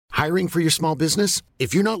Hiring for your small business?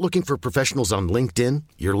 If you're not looking for professionals on LinkedIn,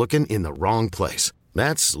 you're looking in the wrong place.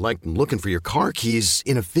 That's like looking for your car keys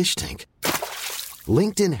in a fish tank.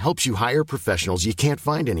 LinkedIn helps you hire professionals you can't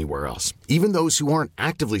find anywhere else, even those who aren't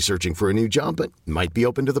actively searching for a new job but might be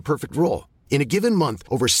open to the perfect role. In a given month,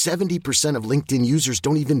 over 70% of LinkedIn users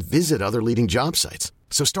don't even visit other leading job sites.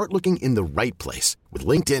 So start looking in the right place. With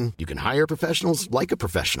LinkedIn, you can hire professionals like a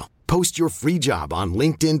professional. Post your free job on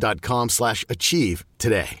linkedin.com/achieve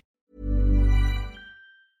today.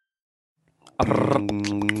 Yeah.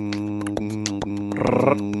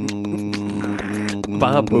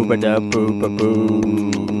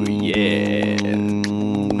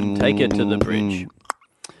 Take it to the bridge.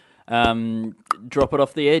 Drop it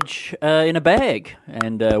off the edge in a bag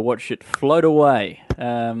and watch it float away,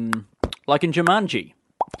 like in Jumanji.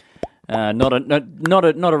 Not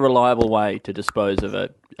a reliable way to dispose of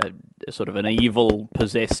a sort of an evil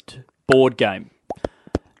possessed board game.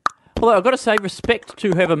 Although I've got to say, respect to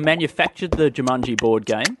whoever manufactured the Jumanji board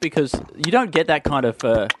game, because you don't get that kind of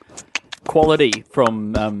quality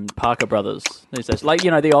from Parker Brothers these days. Like,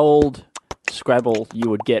 the old Scrabble you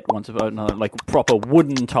would get once upon a like proper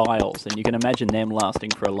wooden tiles, and you can imagine them lasting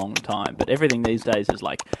for a long time. But everything these days is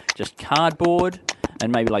like just cardboard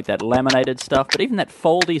and maybe like that laminated stuff. But even that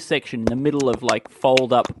foldy section in the middle of like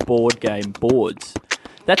fold up board game boards,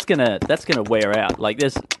 that's gonna wear out. Like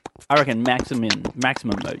there's, I reckon,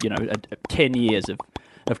 maximum 10 years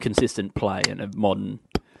of consistent play in a modern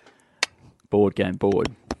board game board,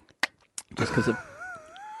 just because of.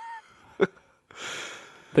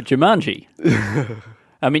 But Jumanji,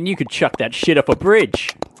 I mean, you could chuck that shit off a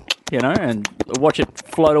bridge, and watch it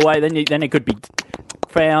float away. Then it could be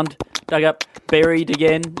found, dug up, buried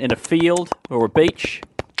again in a field or a beach.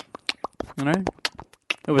 It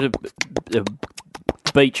was a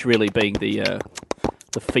beach really being the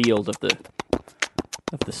field of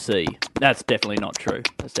the sea. That's definitely not true.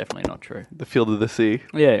 The field of the sea.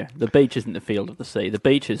 Yeah, the beach isn't the field of the sea. The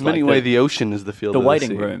beach is the ocean is the field of the sea.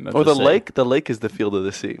 The waiting room of or the the sea. lake. The lake is the field of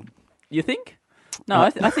the sea. You think? No,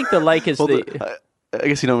 I think the lake is I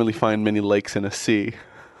guess you don't really find many lakes in a sea.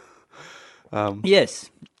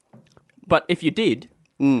 Yes, but if you did,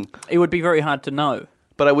 it would be very hard to know.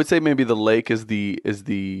 But I would say maybe the lake is the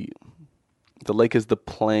lake is the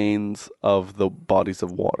plains of the bodies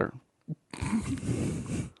of water.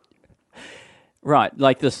 Right,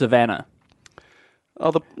 like the savannah.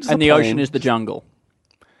 And the ocean is the jungle.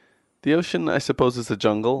 The ocean, I suppose, is a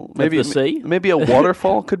jungle. Maybe the sea? Maybe a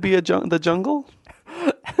waterfall could be the jungle.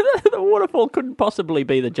 The waterfall couldn't possibly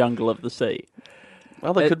be the jungle of the sea.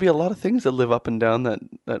 Well, there could be a lot of things that live up and down that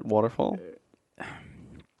waterfall.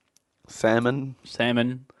 Salmon.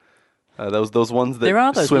 Those ones that there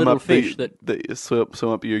are those swim little up fish that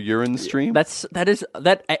swim up your urine stream.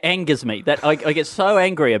 That angers me. That I get so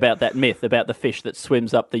angry about that myth about the fish that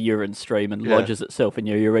swims up the urine stream and lodges itself in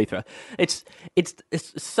your urethra. It's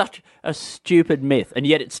such a stupid myth, and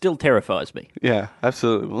yet it still terrifies me. Yeah,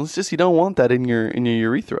 absolutely. Well, it's just you don't want that in your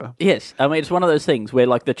urethra. Yes, I mean it's one of those things where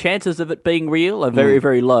like the chances of it being real are very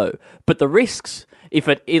very low, but the risks, if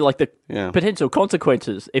it like the potential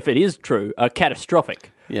consequences, if it is true, are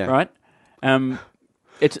catastrophic. Yeah. Right.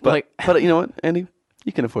 But you know what, Andy?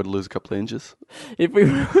 You can afford to lose a couple of inches. If we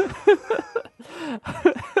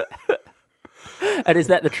and is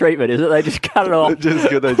that the treatment? Is it they just cut it off? They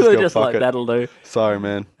They're go, just fuck like it. that'll do. Sorry,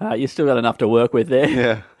 man. You still got enough to work with there.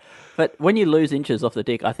 Yeah. But when you lose inches off the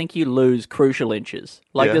dick, I think you lose crucial inches.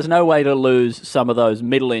 Like there's no way to lose some of those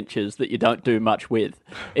middle inches that you don't do much with.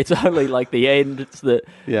 It's only like the end. It's the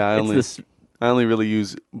I only really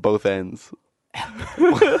use both ends.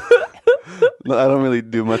 No, I don't really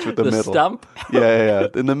do much with the middle. Stump? Yeah.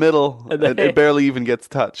 In the middle, it barely even gets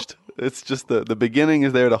touched. It's just the beginning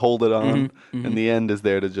is there to hold it on, and the end is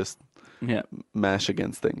there to just mash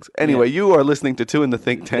against things. Anyway, you are listening to Two in the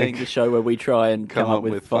Think Tank, the show where we try and come up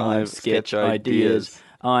with 5 sketch ideas.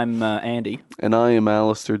 I'm Andy. And I am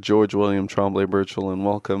Alistair George William Tremblay Birchall, and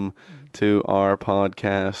welcome to our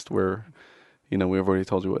podcast where, we've already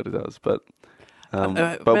told you what it does, but...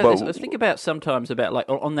 I think about sometimes about like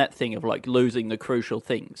on that thing of like losing the crucial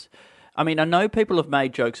things. I mean, I know people have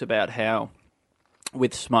made jokes about how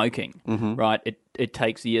with smoking, right, it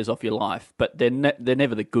takes years off your life, but they're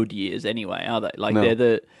never the good years anyway, are they? Like they're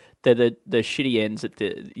the shitty ends at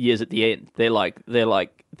the years at the end. They're like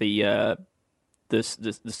the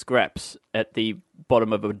scraps at the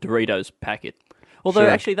bottom of a Doritos packet. Although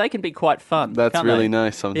actually they can be quite fun. That's can't really they?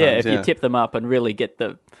 nice sometimes. Yeah, if you tip them up and really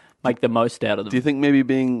make the most out of them. Do you think maybe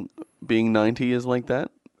being 90 is like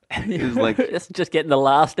that? is like it's just getting the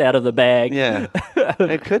last out of the bag. Yeah,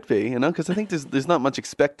 it could be, because I think there's not much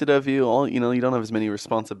expected of you. You don't have as many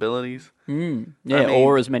responsibilities. Yeah,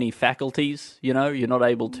 or as many faculties. You're not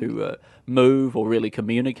able to move or really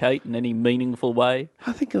communicate in any meaningful way.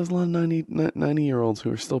 I think there's a lot of 90-year-olds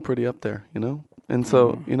who are still pretty up there, And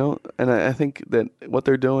so, and I think that what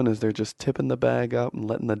they're doing is they're just tipping the bag up and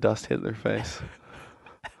letting the dust hit their face.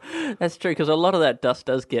 That's true, because a lot of that dust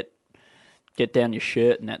does get down your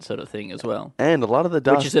shirt and that sort of thing as well. And a lot of the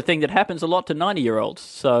dust... Which is a thing that happens a lot to 90-year-olds,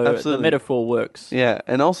 so Absolutely. The metaphor works. Yeah,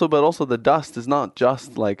 but also the dust is not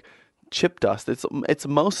just like chip dust. It's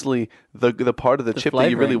mostly the part of the chip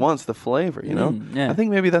that you really want, the flavor, Yeah. I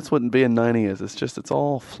think maybe that's what being 90 is. It's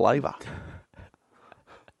all flavor.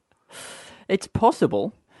 It's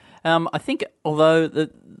possible. I think, although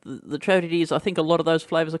the tragedy is, I think a lot of those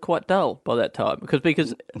flavors are quite dull by that time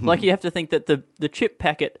because like you have to think that the chip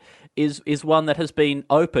packet is one that has been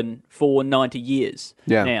open for 90 years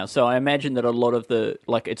now. So I imagine that a lot of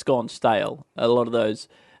it's gone stale. A lot of those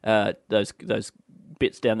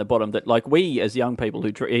bits down the bottom that, like, we as young people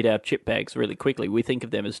who eat our chip bags really quickly, we think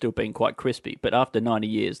of them as still being quite crispy. But after 90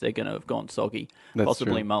 years, they're going to have gone soggy,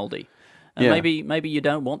 possibly mouldy. And maybe you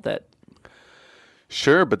don't want that.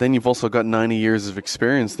 Sure, but then you've also got 90 years of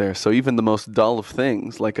experience there. So even the most dull of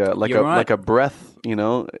things, like a breath,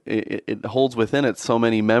 it holds within it so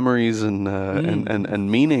many memories and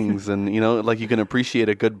meanings, and like you can appreciate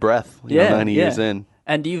a good breath. 90 years in,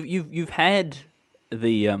 and you've had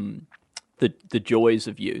the joys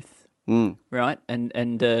of youth. Right,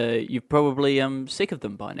 and you're probably sick of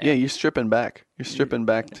them by now. Yeah, you're stripping back. You're stripping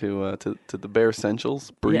back to the bare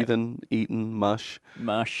essentials: breathing, eating, mush,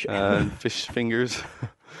 fish fingers,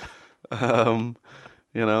 and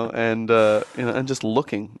just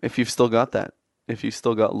looking. If you've still got that, if you've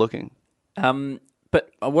still got looking.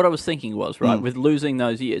 But what I was thinking was, with losing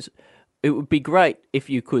those years, it would be great if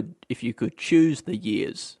you could choose the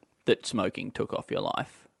years that smoking took off your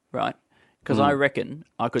life, right? Because I reckon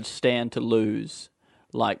I could stand to lose,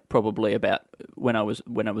 like, probably about when I was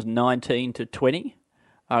 19 to 20.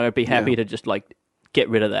 I would be happy to just, like, get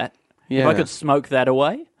rid of that. If I could smoke that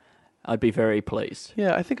away, I'd be very pleased.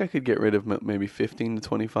 Yeah, I think I could get rid of maybe 15 to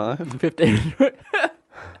 25. 15.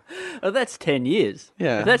 Well, that's 10 years.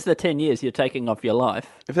 Yeah. If that's the 10 years you're taking off your life.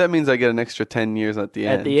 If that means I get an extra 10 years at the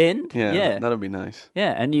end. At the end? Yeah. That'll be nice.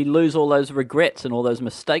 Yeah, and you lose all those regrets and all those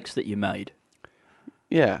mistakes that you made.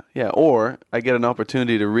 Yeah. Or I get an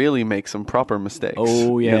opportunity to really make some proper mistakes.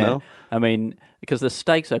 Oh, yeah. I mean, because the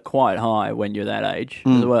stakes are quite high when you're that age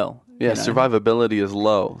as well. Yeah, survivability is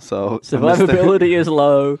low. So survivability is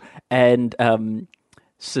low, and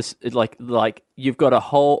like you've got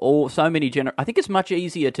so many I think it's much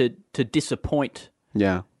easier to disappoint.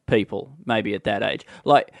 Yeah. People maybe at that age,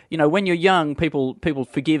 like when you're young, people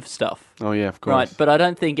forgive stuff. Oh yeah, of course. Right, but I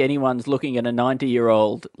don't think anyone's looking at a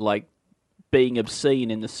 90-year-old like being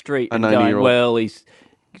obscene in the street and going, well, it's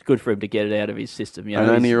good for him to get it out of his system. A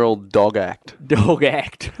 90-year-old dog act. Dog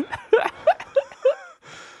act.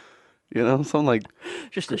 Something like...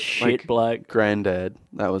 Just a shit bloke. Granddad,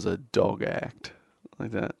 that was a dog act.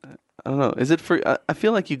 Like that. I don't know. Is it for... I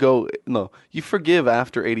feel like you forgive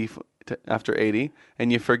after 80,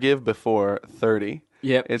 and you forgive before 30.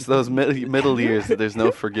 Yep. It's those middle years that there's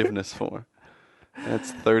no forgiveness for.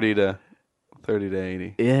 That's 30 to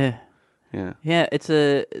 80. Yeah. Yeah. Yeah, it's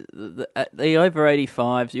the over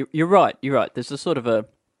 85s. You're right. There's a sort of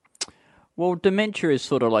dementia is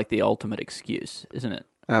sort of like the ultimate excuse, isn't it?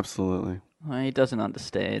 Absolutely. He doesn't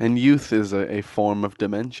understand. And youth is a form of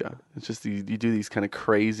dementia. It's just you do these kind of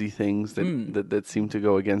crazy things that seem to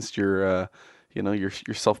go against your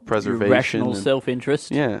self-preservation, your rational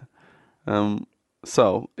self-interest. Yeah.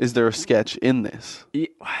 So, is there a sketch in this? Yeah,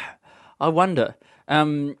 I wonder.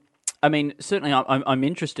 I mean, certainly I'm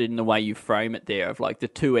interested in the way you frame it there, of like the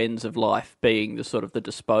two ends of life being the sort of the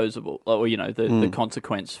disposable, or the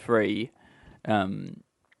consequence-free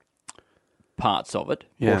parts of it,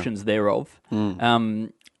 portions thereof.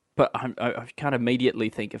 But I can't immediately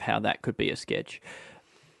think of how that could be a sketch.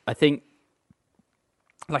 I think,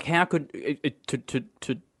 like, how could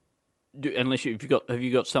unless have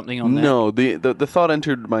you got something on that? No, the thought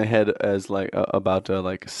entered my head as like about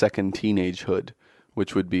like second teenagehood,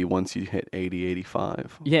 which would be once you hit 80,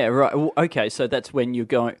 85. Yeah, right. Well, okay, so that's when you're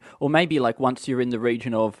going, or maybe like once you're in the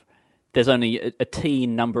region of there's only a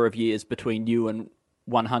teen number of years between you and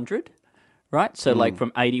 100, right? So like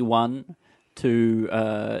from 81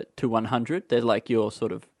 to 100, they're like your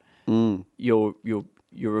sort of your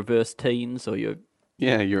reverse teens or your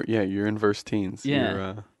your inverse teens.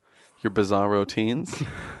 Yeah. Your bizarro teens.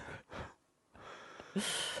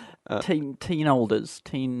 teen elders,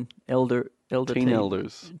 elder teen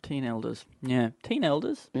elders. Teen elders. Yeah, teen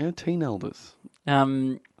elders. Yeah, teen elders.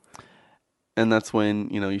 Um, and that's when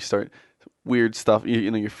you start weird stuff.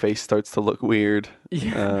 Your face starts to look weird.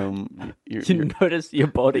 Yeah. You notice your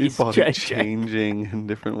body's changing in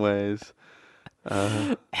different ways.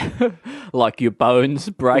 Like your bones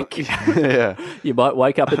break. Yeah. You might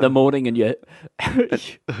wake up in the morning and you. And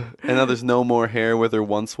now there's no more hair where there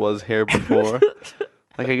once was hair before.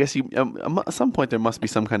 Like I guess at some point there must be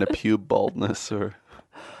some kind of pube baldness or.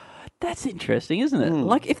 That's interesting, isn't it?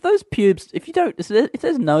 Like if those pubes, if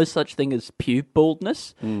there's no such thing as pube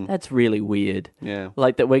baldness, that's really weird. Yeah.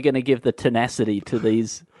 Like that we're going to give the tenacity to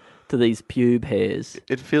these pube hairs.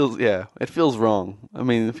 It feels wrong. I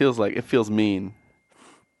mean, it feels mean.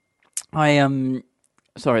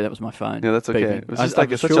 Sorry, that was my phone. Yeah, that's okay. Beeping. It was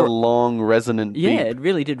just such a long resonant beep. Yeah, it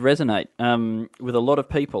really did resonate with a lot of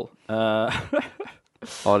people.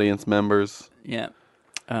 Audience members. Yeah.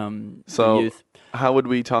 So youth. How would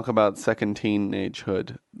we talk about second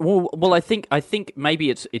teenagehood? Well, I think maybe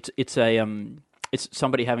it's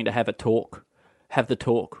somebody having to have the talk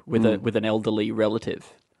with an elderly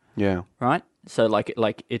relative. Yeah. Right. So like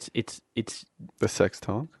it's the sex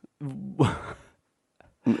talk.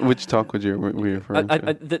 Which talk would you referring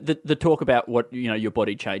to? The talk about what your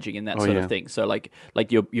body changing and that sort of thing. So like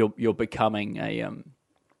you're becoming an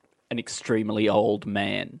extremely old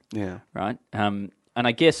man. Yeah. Right. And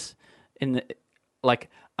I guess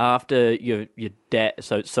after your dad,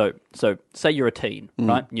 so say you're a teen,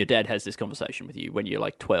 right? And your dad has this conversation with you when you're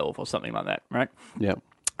like 12 or something like that, right? Yeah.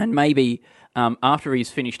 And maybe after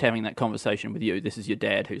he's finished having that conversation with you, this is your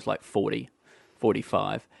dad who's like 40,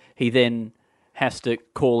 45, he then has to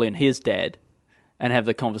call in his dad and have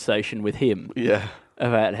the conversation with him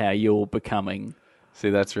about how you're becoming. See,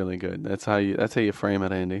 that's really good. That's how you frame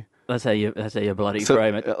it, Andy. That's how you bloody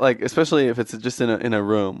frame it. Like, especially if it's just in a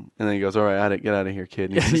room, and then he goes, "All right, get out of here,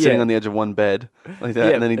 kid." And he's sitting on the edge of one bed like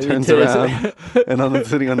that, and then he turns around, and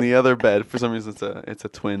sitting on the other bed. For some reason, it's a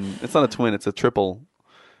twin. It's not a twin. It's a triple.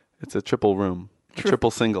 It's a triple room. A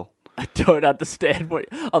triple single. I don't understand what.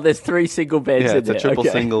 Oh, there's 3 single beds in there. Yeah, it's a triple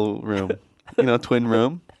single room. Twin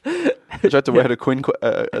room. I tried to write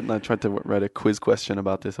a quiz question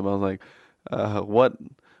about this. I was like,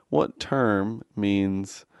 what term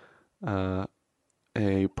means a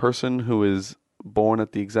person who is born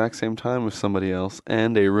at the exact same time as somebody else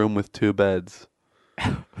and a room with 2 beds?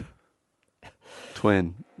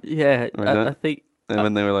 Twin. Yeah, right? I think. And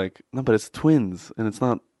when they were like, no, but it's twins, and it's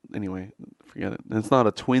not. Anyway, forget it. And it's not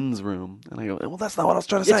a twins room. And I go, well, that's not what I was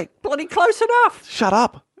trying to say. It's bloody close enough. Shut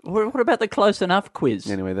up. What about the close enough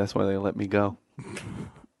quiz? Anyway, that's why they let me go.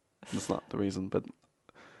 That's not the reason, but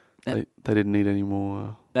they didn't need any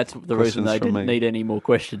more. That's the reason they didn't need any more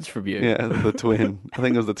questions from you. Yeah, the twin. I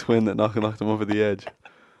think it was the twin that knocked them over the edge.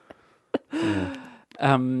 Yeah.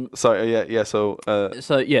 Sorry. Yeah. So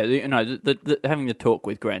having the talk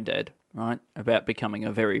with Granddad, right, about becoming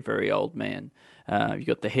a very, very old man. You've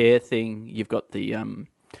got the hair thing. You've got the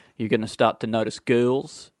you're going to start to notice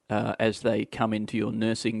girls as they come into your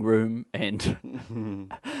nursing room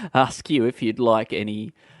and ask you if you'd like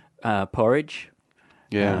any porridge.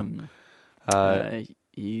 Yeah.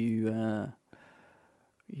 You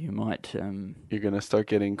might. You're going to start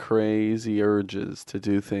getting crazy urges to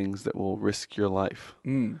do things that will risk your life.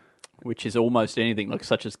 Which is almost anything,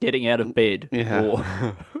 such as getting out of bed. Yeah. Or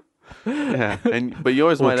yeah. But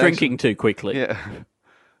yours or might drinking too quickly. Yeah.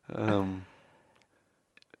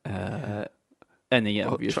 And then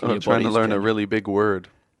obviously your trying to learn changing. a really big word.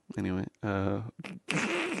 Anyway,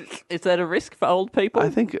 is that a risk for old people? I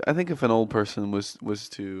think if an old person was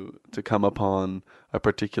to come upon a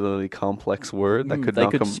particularly complex word that could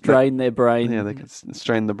knock them, strain their brain. Yeah, they could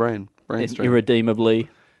strain the brain strain. Irredeemably.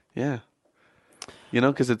 Yeah,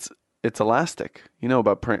 because it's elastic. You know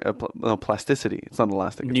about plasticity. It's not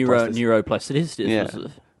elastic. It's neuroplasticity. Yeah,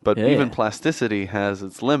 but even plasticity has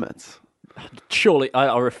its limits. Surely,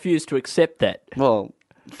 I refuse to accept that. Well,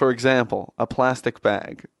 for example, a plastic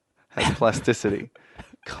bag has plasticity,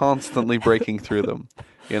 constantly breaking through them.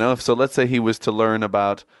 So let's say he was to learn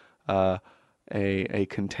about a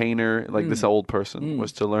container, like this old person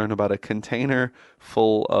was to learn about a container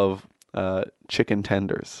full of chicken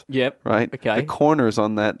tenders. Yep. Right? Okay. The corners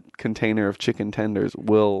on that container of chicken tenders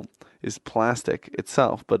is plastic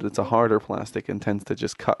itself, but it's a harder plastic and tends to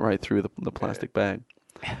just cut right through the plastic bag.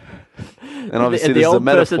 And obviously the old this is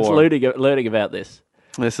a metaphor. person's learning about this.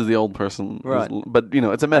 This is the old person, right? But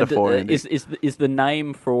it's a metaphor. Is the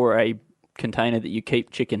name for a container that you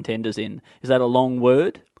keep chicken tenders in? Is that a long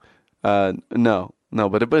word? No,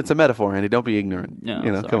 but it's a metaphor, Andy. Don't be ignorant.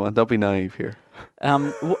 No, come on, don't be naive here.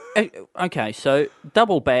 Okay, so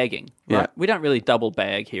double bagging, right? Yeah. We don't really double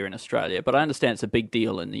bag here in Australia, but I understand it's a big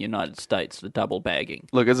deal in the United States, the double bagging.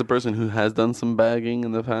 Look, as a person who has done some bagging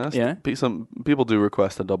in the past, Yeah. some people do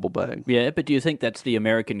request a double bag. Yeah, but do you think that's the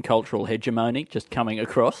American cultural hegemony just coming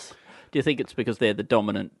across? Do you think it's because they're the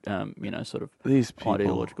dominant, sort of These people,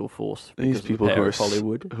 ideological force? These Because people of the who power are of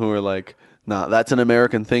Hollywood. who are like, nah, that's an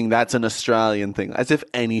American thing. That's an Australian thing. As if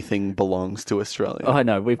anything belongs to Australia. I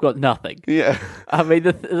know we've got nothing. Yeah. I mean,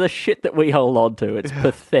 the shit that we hold on to, it's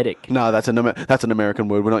pathetic. No, that's an American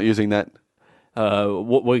word. We're not using that.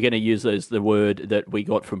 What we're going to use is the word that we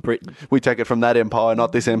got from Britain. We take it from that empire,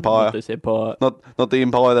 not this empire. Not this empire. Not the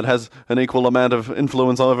empire that has an equal amount of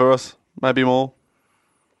influence over us. Maybe more.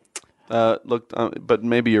 But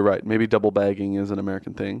maybe you're right. Maybe double bagging is an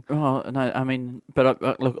American thing. Oh no, I mean, but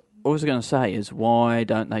look, what I was going to say is, why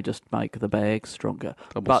don't they just make the bags stronger?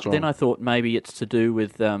 Then I thought maybe it's to do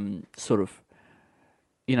with sort of,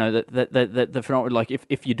 the phenomenon. Like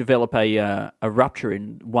if you develop a rupture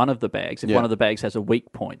in one of the bags, if one of the bags has a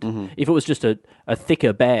weak point, if it was just a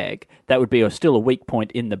thicker bag, that would be still a weak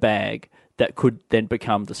point in the bag that could then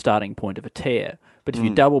become the starting point of a tear. But if you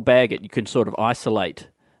double bag it, you can sort of isolate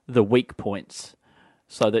the weak points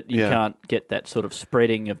so that you can't get that sort of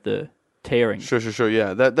spreading of the tearing. Sure.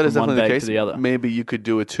 Yeah, that is from one definitely the bag case. to the other. Maybe you could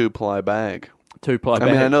do a 2-ply bag. 2-ply bag.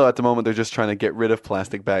 I mean, I know at the moment they're just trying to get rid of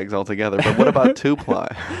plastic bags altogether, but what about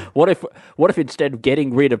 2-ply? What if instead of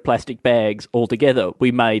getting rid of plastic bags altogether,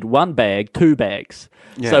 we made one bag 2 bags?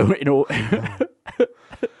 Yeah. So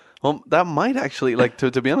Well, that might actually,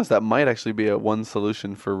 to be honest, that might actually be one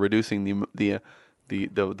solution for reducing the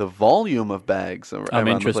volume of bags around I'm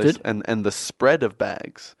interested. the place and the spread of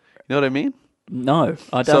bags. You know what I mean? No,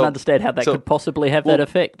 I don't understand how that could possibly have that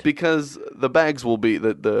effect. Because the bags will be a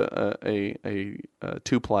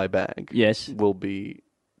 2-ply bag. Yes, will be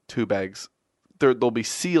 2 bags. They'll be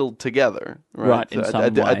sealed together, right in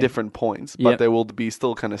some way. At different points, but they will be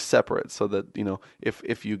still kind of separate, so that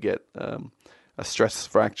if you get a stress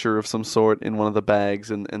fracture of some sort in one of the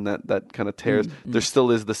bags and that kind of tears, there still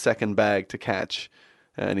is the second bag to catch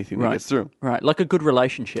anything that gets through. Right, like a good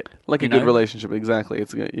relationship. Like a good relationship, exactly.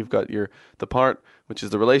 You've got the part which is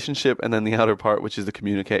the relationship, and then the outer part which is the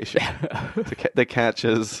communication that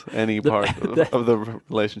catches any part of the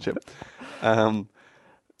relationship.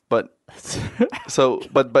 But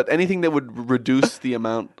anything that would reduce the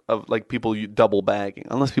amount of people double bagging,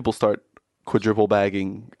 unless people start quadruple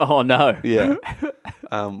bagging. Oh no! Yeah,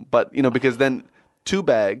 but because then 2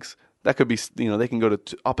 bags. That could be, they can go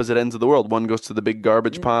to opposite ends of the world. One goes to the big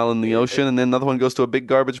garbage pile in the ocean, and then another one goes to a big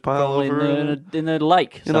garbage pile over in a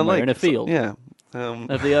lake somewhere, in a field.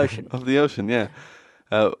 Of the ocean. Of the ocean, yeah.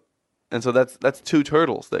 And so that's 2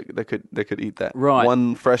 turtles that could eat that. Right.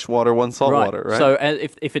 One freshwater, one saltwater, right? So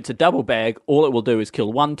if it's a double bag, all it will do is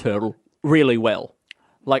kill one turtle really well.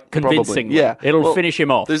 Like convincingly. Yeah. It'll finish him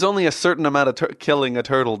off. There's only a certain amount of killing a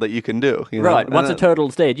turtle that you can do. Right. Once a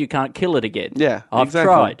turtle's dead, you can't kill it again. Yeah, I've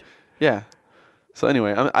tried. Yeah. So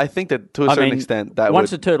anyway, I think that to a certain extent that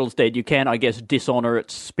once a turtle's dead, you can, I guess, dishonor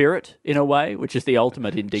its spirit in a way, which is the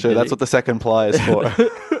ultimate indignity. Sure, that's what the second ply is for.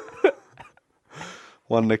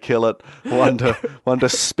 One to kill it, one to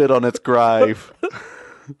spit on its grave.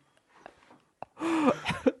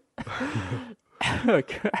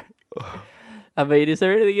 Okay. I mean, is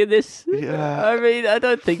there anything in this? Yeah. I mean, I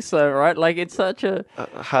don't think so, right? Like, it's such a...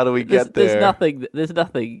 how do we get there? There's nothing.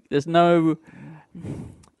 There's no...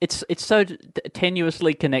 It's so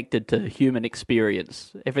tenuously connected to human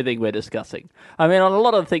experience, everything we're discussing. I mean, on a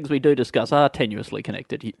lot of the things we do discuss are tenuously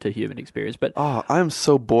connected to human experience, but... Oh, I'm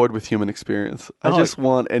so bored with human experience. I just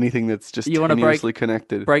want anything that's just tenuously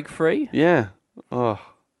connected. Break free? Yeah. Oh.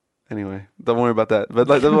 Anyway, don't worry about that. But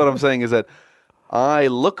that's what I'm saying is that I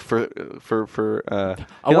look for I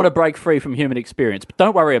want to break free from human experience, but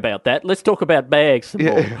don't worry about that. Let's talk about bags some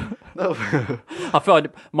more. No. I find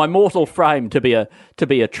my mortal frame to be a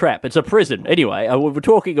trap. It's a prison. Anyway, we're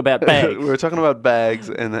talking about bags. We're talking about bags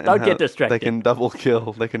and don't get distracted. They can double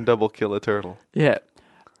kill a turtle. Yeah,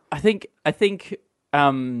 I think.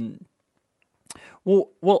 Well,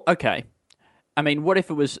 okay. I mean, what if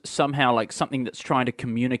it was somehow like something that's trying to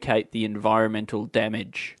communicate the environmental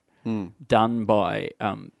damage done by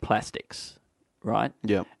plastics, right?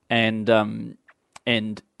 Yeah. And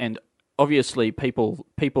obviously people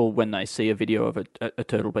when they see a video of a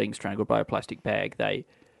turtle being strangled by a plastic bag,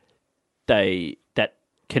 that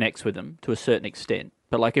connects with them to a certain extent.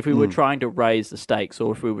 But like if we were trying to raise the stakes,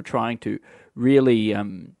 or if we were trying to really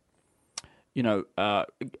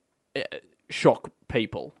shock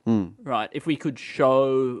people, right? If we could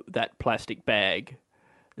show that plastic bag,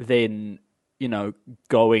 then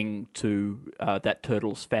going to that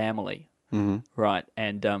turtle's family, right,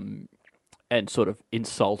 and sort of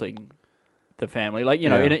insulting the family, like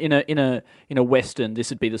in a western,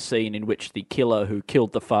 this would be the scene in which the killer who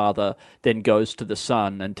killed the father then goes to the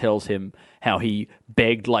son and tells him how he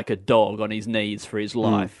begged like a dog on his knees for his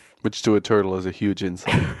life, which to a turtle is a huge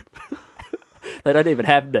insult. They don't even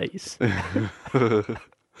have knees,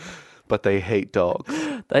 but they hate dogs.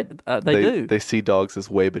 They do. They see dogs as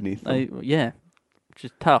way beneath them. Which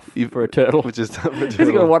is tough for a turtle. Which is tough for a turtle.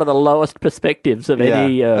 He's got one of the lowest perspectives of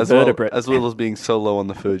any vertebrate, as well as being so low on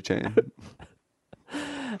the food chain.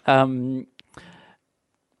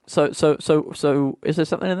 So is there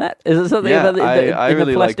something in that? Is there something about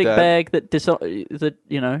the plastic bag that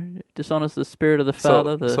dishonors the spirit of the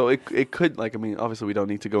father? So it could, like, I mean, obviously we don't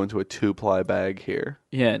need to go into a 2-ply bag here.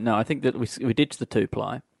 Yeah, no, I think that we ditched the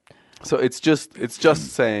 2-ply. So it's just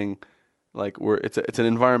saying, like, it's an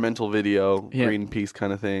environmental video, Greenpeace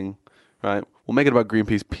kind of thing, right? We'll make it about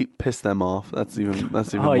Greenpeace, piss them off. That's even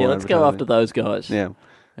oh yeah, let's go after those guys. Yeah.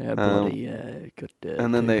 Yeah, bloody good.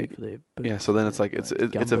 And then so then it's like it's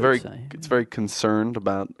very concerned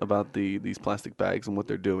about these plastic bags and what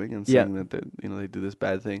they're doing, and saying that they do this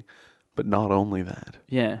bad thing, but not only that.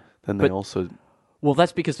 Yeah. Then they also. Well,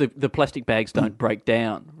 that's because the plastic bags don't break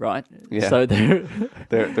down, right? Yeah. So they're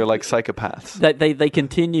like psychopaths. They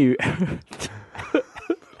continue.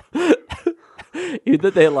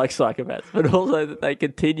 That they're like psychopaths, but also that they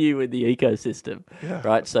continue in the ecosystem,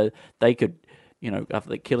 right? So they could.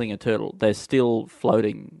 After killing a turtle, they're still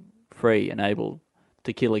floating free and able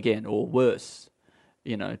to kill again, or worse,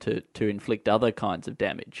 to inflict other kinds of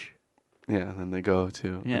damage. Yeah, and then they go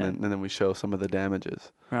to, and then we show some of the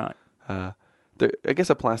damages. Right. I guess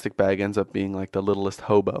a plastic bag ends up being like the littlest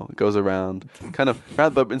hobo. It goes around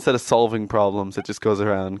but instead of solving problems, it just goes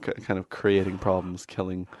around kind of creating problems,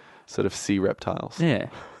 killing sort of sea reptiles. Yeah.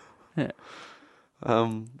 Yeah.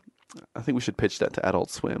 I think we should pitch that to Adult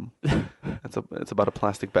Swim. It's about a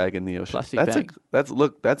plastic bag in the ocean. That's a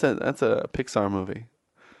Pixar movie.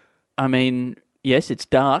 I mean, yes, it's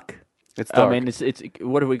dark. It's dark. I mean, it's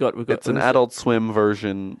what have we got? It's an Adult Swim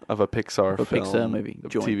version of a Pixar film, Pixar movie,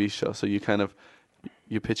 TV show. So you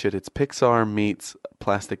pitch it. It's Pixar meets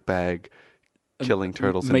plastic bag killing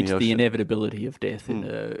turtles in the ocean. Meets the inevitability of death in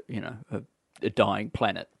a dying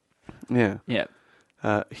planet. Yeah. Yeah.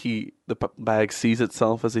 The bag sees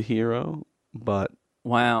itself as a hero, but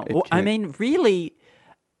wow. Well, I mean, really,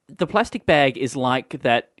 the plastic bag is like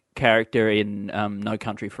that character in No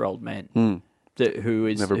Country for Old Men, who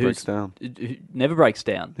breaks down. Who never breaks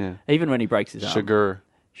down. Yeah. Even when he breaks his arm.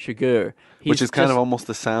 Sugar. Which is kind of almost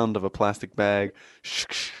the sound of a plastic bag.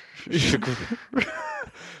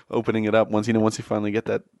 Opening it up once you finally get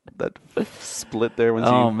that split there. Once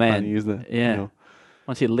you finally use that. Yeah.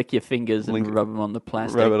 Once you lick your fingers and rub them on the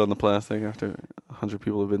plastic. Rub it on the plastic after 100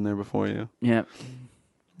 people have been there before you. Yeah.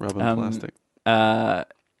 Rub on plastic.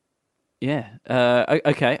 Yeah.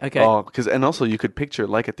 Okay. Oh, and also you could picture,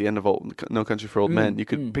 like at the end of No Country for Old Men, you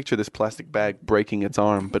could picture this plastic bag breaking its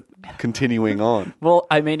arm, but continuing on. Well,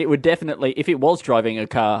 I mean, it would definitely, if it was driving a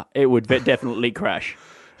car, it would definitely crash.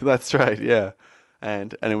 That's right, yeah.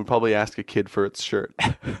 And it would probably ask a kid for its shirt.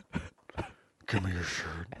 Give me your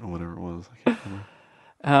shirt, or whatever it was. I can't remember.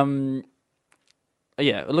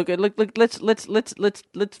 Yeah. Look. Let's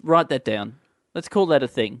write that down. Let's call that a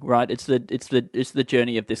thing, right? It's the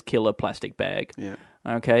journey of this killer plastic bag. Yeah.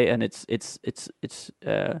 Okay, and it's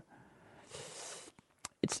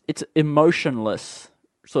emotionless,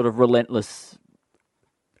 sort of relentless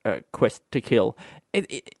quest to kill.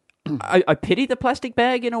 I pity the plastic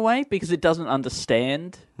bag in a way because it doesn't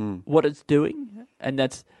understand what it's doing, and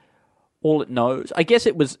that's all it knows. I guess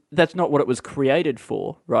that's not what it was created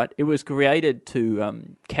for, right? It was created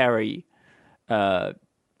to carry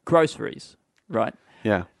groceries, right?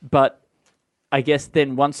 Yeah. But I guess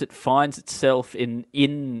then once it finds itself in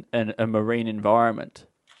a marine environment,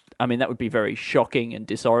 I mean, that would be very shocking and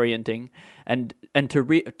disorienting, and to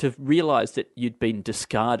realize that you'd been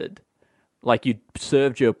discarded, like you'd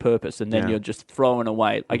served your purpose, and then you're just thrown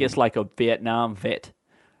away. I guess like a Vietnam vet,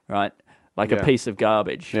 right? Like a piece of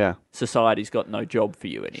garbage. Yeah. Society's got no job for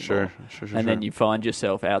you anymore. Sure. And then you find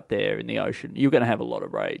yourself out there in the ocean. You're going to have a lot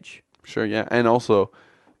of rage. Sure, yeah. And also,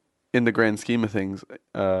 in the grand scheme of things,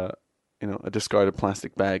 a discarded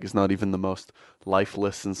plastic bag is not even the most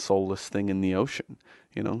lifeless and soulless thing in the ocean,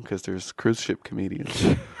 because there's cruise ship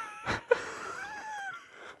comedians.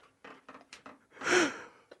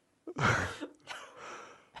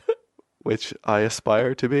 Which I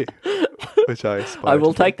aspire to be. I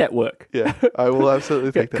will take that work. Yeah, I will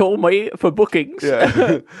absolutely take that. Call me for bookings.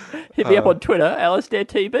 Yeah. Hit me up on Twitter, Alistair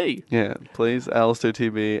TB. Yeah, please,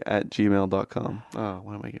 alistairtb@gmail.com. Oh,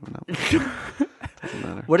 what am I giving up? Doesn't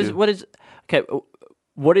matter.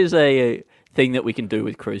 What is a thing that we can do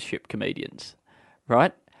with cruise ship comedians,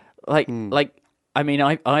 right? Like, I mean,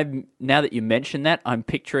 I'm now that you mention that, I'm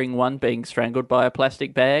picturing one being strangled by a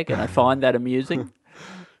plastic bag, and I find that amusing.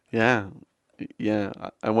 Yeah.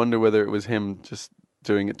 I wonder whether it was him just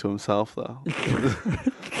doing it to himself, though.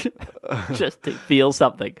 Just to feel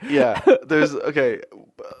something. Yeah. Okay.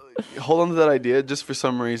 Hold on to that idea. Just for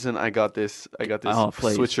some reason, I got this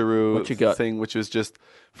switcheroo thing, which was just,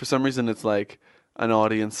 for some reason, it's like an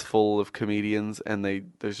audience full of comedians, and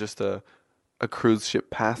there's just a cruise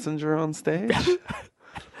ship passenger on stage.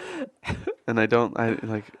 And I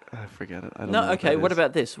forget it. I don't know. No, okay. What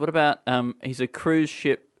about this? What about he's a cruise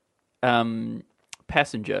ship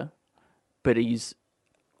passenger, but he's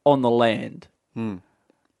on the land,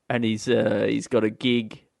 and he's got a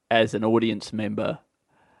gig as an audience member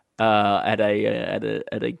at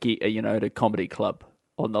a gig, at a comedy club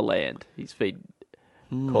on the land. He's feeding.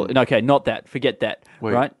 Okay, not that. Forget that.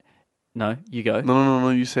 Wait. Right? No, you go. No.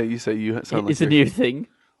 You say. You sound like it's a new thing.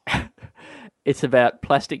 It's about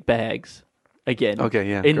plastic bags again. Okay,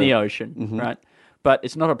 yeah. In the ocean, right? But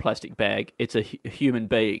it's not a plastic bag. It's a human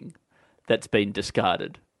being that's been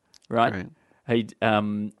discarded, right?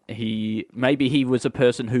 He maybe he was a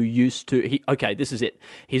person who used to. This is it.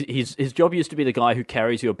 His job used to be the guy who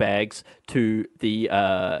carries your bags to the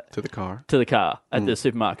car at the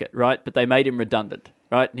supermarket, right? But they made him redundant,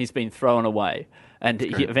 right? And he's been thrown away, and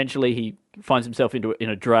eventually he finds himself in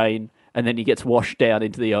a drain, and then he gets washed down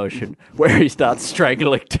into the ocean where he starts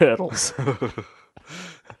strangling turtles.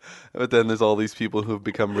 But then there's all these people who've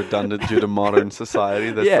become redundant due to modern society.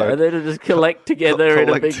 That and then they just collect together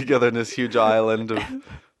together in this huge island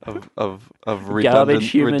of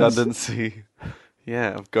redundancy.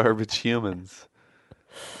 Yeah, of garbage humans.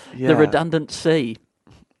 Yeah. The redundant sea.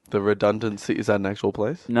 The redundancy, is that an actual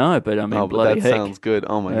place? No, but I mean, bloody that sounds good.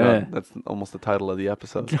 Oh my god, that's almost the title of the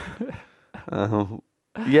episode.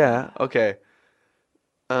 Yeah. Okay.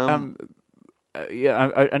 And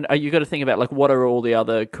you got to think about like what are all the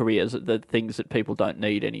other careers, the things that people don't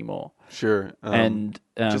need anymore. Sure, and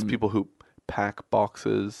just people who pack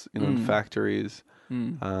boxes, in factories.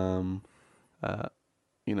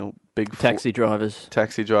 Big taxi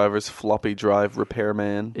drivers, floppy drive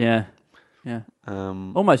repairman. Yeah.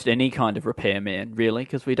 Almost any kind of repairman, really,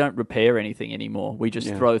 because we don't repair anything anymore. We just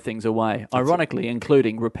throw things away. Ironically,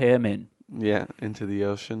 including repairmen. Yeah, into the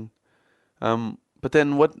ocean. But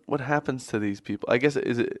then what happens to these people? I guess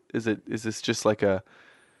is this just like is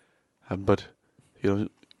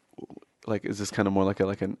this kind of more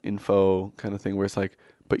like an info kind of thing where it's like,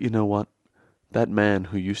 but you know what? That man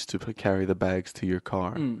who used to carry the bags to your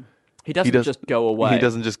car, he doesn't just go away. He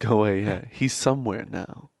doesn't just go away. Yeah, he's somewhere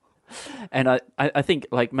now. And I think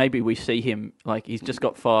like maybe we see him like he's just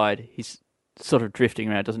got fired. He's sort of drifting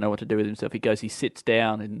around, doesn't know what to do with himself. He sits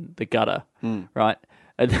down in the gutter, right?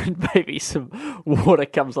 And then maybe some water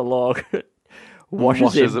comes along,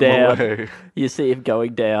 washes him down. Away. You see him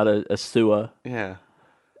going down a sewer. Yeah,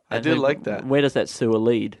 I did like that. Where does that sewer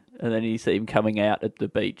lead? And then you see him coming out at the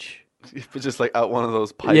beach. But just like out one of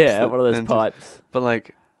those pipes. Yeah, out one of those pipes. But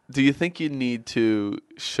like, do you think you need to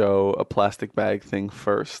show a plastic bag thing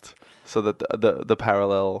first so that the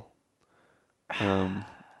parallel?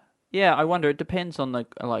 Yeah, I wonder. It depends on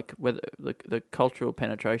whether the cultural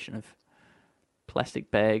penetration of plastic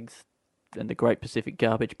bags and the Great Pacific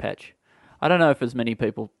Garbage Patch. I don't know if as many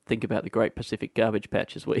people think about the Great Pacific Garbage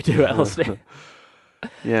Patch as we do, Alistair.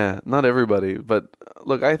 Yeah, not everybody. But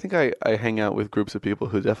look, I think I hang out with groups of people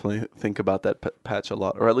who definitely think about that patch a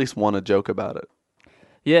lot, or at least want to joke about it.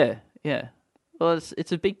 Yeah. Well,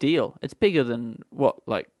 it's a big deal. It's bigger than what,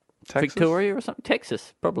 like Texas? Victoria or something?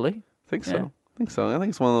 Texas, probably. I think so. I think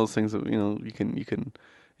it's one of those things that you can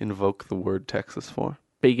invoke the word Texas for.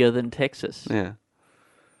 Bigger than Texas. Yeah.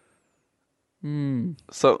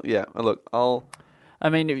 So yeah, look, I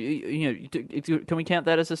mean, can we count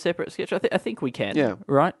that as a separate sketch? I think we can. Yeah.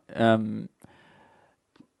 Right.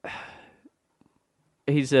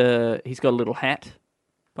 He's got a little hat.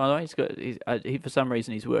 By the way, he for some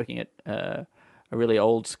reason he's working at a really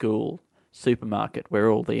old school supermarket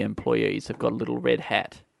where all the employees have got a little red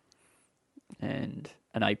hat and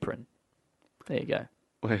an apron. There you go.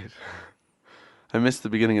 Wait. I missed the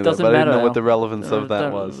beginning of that, Doesn't but I didn't matter. know what the relevance of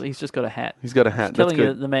that was. He's just got a hat. He's got a hat. It's That's telling you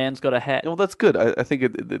good. that the man's got a hat. Well, that's good. I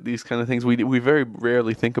think these kind of things, we very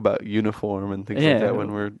rarely think about uniform and things like that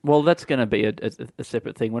when we're... Well, that's going to be a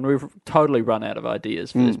separate thing. When we've totally run out of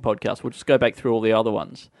ideas for this podcast, we'll just go back through all the other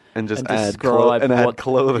ones. And just add clothing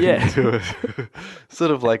to it.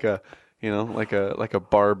 Sort of like a, like a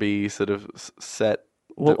Barbie sort of set.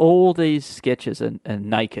 Well, all these sketches are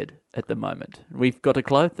naked at the moment. We've got to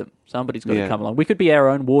clothe them. Somebody's got to come along. We could be our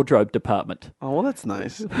own wardrobe department. Oh, well, that's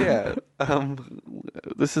nice. Yeah.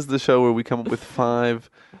 This is the show where we come up with 5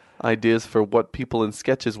 ideas for what people in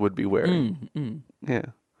sketches would be wearing. Yeah.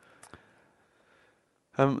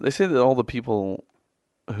 They say that all the people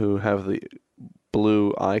who have the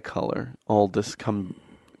blue eye color all just come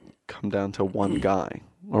down to one guy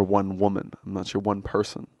or one woman. I'm not sure, one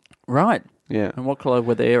person. Right. Yeah. And what color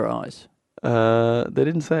were their eyes? They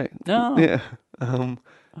didn't say. No. Yeah.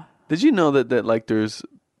 Did you know that like there's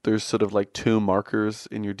sort of like 2 markers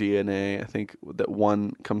in your DNA? I think that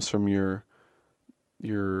one comes from your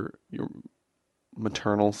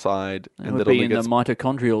maternal side, and that would be in the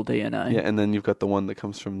mitochondrial DNA. Yeah, and then you've got the one that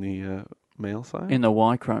comes from the male side in the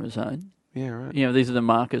Y chromosome. Yeah, right. These are the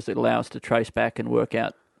markers that allow us to trace back and work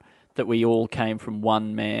out that we all came from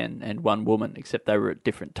one man and one woman, except they were at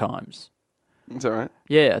different times. Is that right?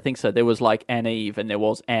 Yeah, I think so. There was like an Eve and there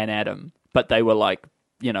was an Adam, but they were like,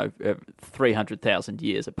 300,000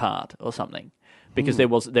 years apart or something. Because there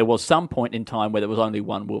was some point in time where there was only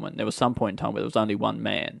one woman. There was some point in time where there was only one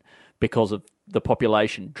man because of the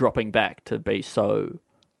population dropping back to be so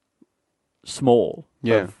small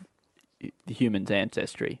of the human's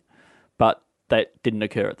ancestry. But that didn't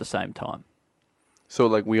occur at the same time. So,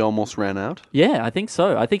 like, we almost ran out? Yeah, I think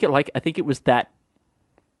so. I think it was that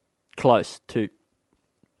close to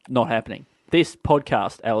not happening. This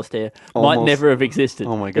podcast, Alistair, might never have existed.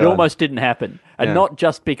 Oh my God. It almost didn't happen. And not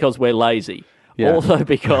just because we're lazy. Yeah. Also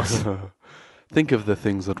because... Think of the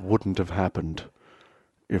things that wouldn't have happened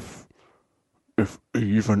if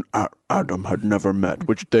Eve and Adam had never met,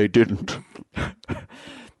 which they didn't.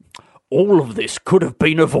 All of this could have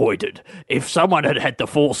been avoided if someone had had the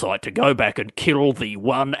foresight to go back and kill the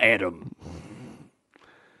one Adam.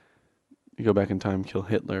 You go back in time, kill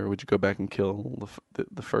Hitler. Would you go back and kill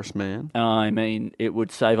the first man? I mean, it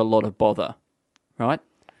would save a lot of bother, right?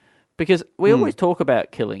 Because we always talk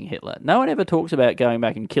about killing Hitler. No one ever talks about going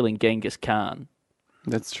back and killing Genghis Khan.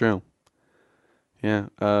 That's true. Yeah.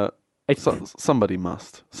 Somebody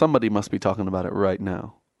must. Somebody must be talking about it right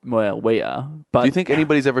now. Well, we are. But do you think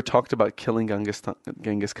anybody's ever talked about killing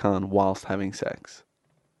Genghis Khan whilst having sex?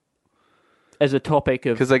 As a topic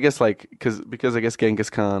of... Because I guess Genghis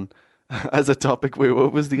Khan... As a topic, wait,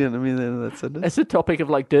 what was the enemy then of that sentence? As a topic of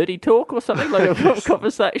like dirty talk or something, like a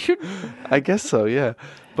conversation? I guess so, yeah.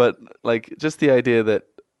 But like just the idea that...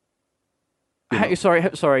 Hey, sorry.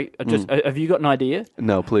 Just have you got an idea?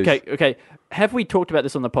 No, please. Okay. Have we talked about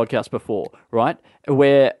this on the podcast before, right?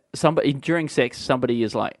 Where somebody, during sex, somebody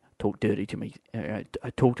is like, talk dirty to me.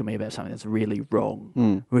 Talk to me about something that's really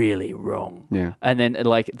wrong. Really wrong. Yeah. And then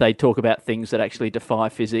like they talk about things that actually defy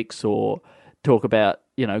physics or... talk about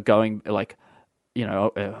going like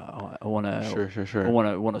I want to sure. I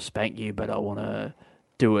want to spank you, but I want to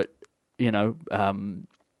do it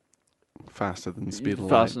faster than the speed of light.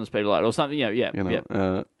 Faster than the speed of light or something. I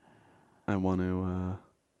want to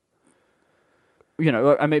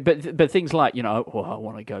I mean, but things like I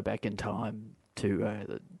want to go back in time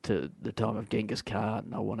to the time of Genghis Khan.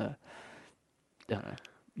 And I want to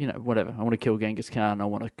whatever. I want to kill Genghis Khan. I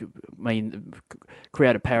want to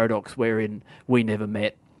create a paradox wherein we never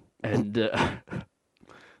met, and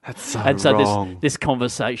that's so and so wrong. This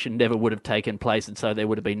conversation never would have taken place, and so there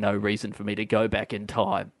would have been no reason for me to go back in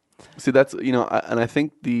time. See, that's and I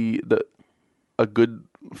think a good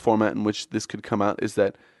format in which this could come out is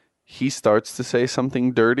that he starts to say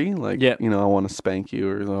something dirty, like I want to spank you,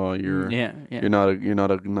 or you're not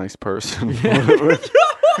a nice person.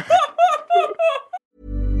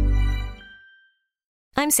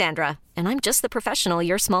 I'm Sandra, and I'm just the professional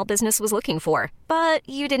your small business was looking for. But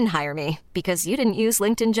you didn't hire me because you didn't use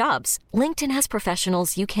LinkedIn Jobs. LinkedIn has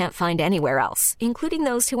professionals you can't find anywhere else, including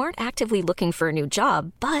those who aren't actively looking for a new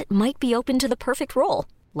job, but might be open to the perfect role,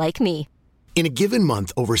 like me. In a given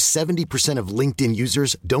month, over 70% of LinkedIn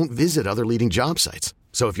users don't visit other leading job sites.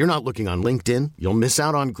 So if you're not looking on LinkedIn, you'll miss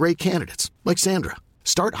out on great candidates like Sandra.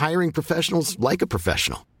 Start hiring professionals like a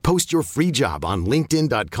professional. Post your free job on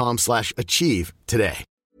linkedin.com/achieve today.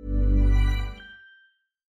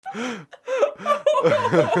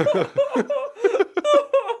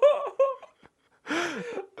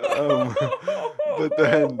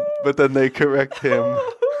 But then they correct him.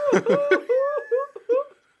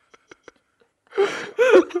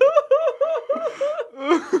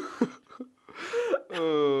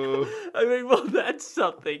 I mean, well, that's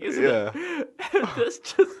something, isn't it? That's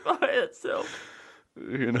just by itself.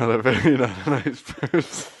 You're not a very nice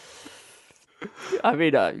person. I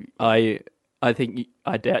mean, I think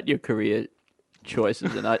I doubt your career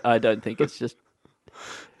choices, and I don't think it's just.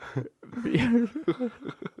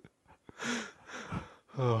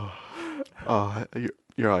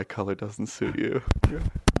 Your eye color doesn't suit you.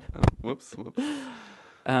 Whoops. But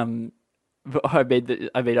I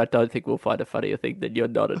mean, I don't think we'll find a funnier thing than you're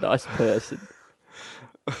not a nice person,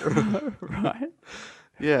 right?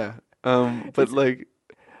 Yeah. But like,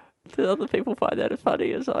 do other people find that as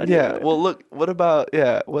funny as I do? yeah. Well, look. What about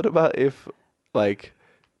if like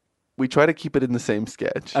we try to keep it in the same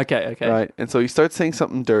sketch? Okay. Right. And so he starts saying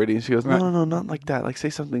something dirty, and she goes, Right. No, not like that. Like say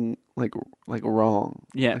something like wrong.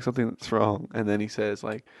 Yeah. Like something that's wrong. And then he says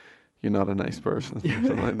like, "You're not a nice person," or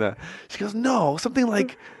something like that. She goes, "No, something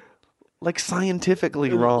like scientifically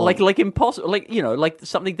wrong." Like impossible. Like like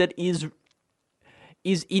something that is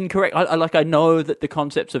incorrect. I know that the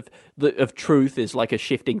concepts of truth is like a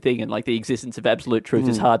shifting thing, and like the existence of absolute truth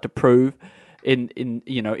is hard to prove in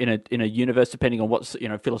a universe, depending on what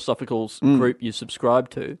philosophical group you subscribe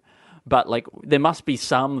to. But like there must be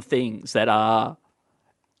some things that are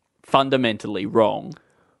fundamentally wrong.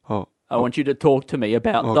 Oh. I want you to talk to me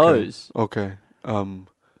about those. Okay.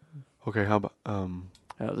 Okay. How about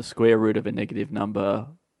The square root of a negative number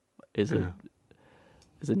is a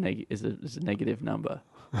negative number.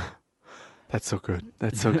 That's so good.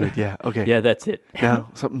 That's so good. Yeah. Okay. Yeah, that's it.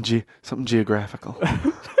 Now something geographical.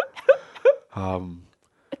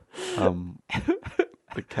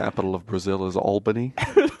 The capital of Brazil is Albany.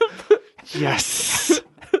 Yes.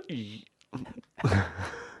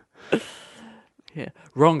 Yeah,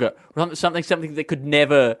 wronger. Something that could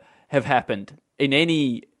never have happened in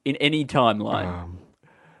any timeline.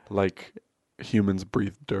 Like humans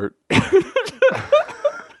breathe dirt.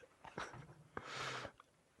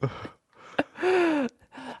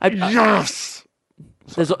 Yes.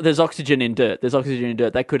 There's oxygen in dirt.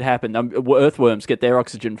 That could happen. Earthworms get their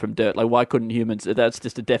oxygen from dirt. Like, why couldn't humans? That's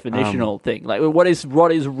just a definitional thing. Like, what is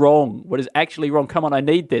wrong? What is actually wrong? Come on, I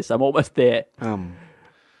need this. I'm almost there. Let's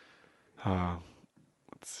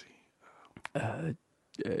see.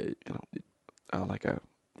 Like a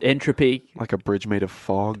entropy. Like a bridge made of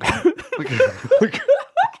fog.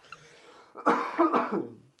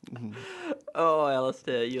 Oh,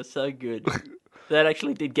 Alistair, you're so good. That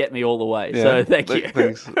actually did get me all the way. Yeah, so thank you.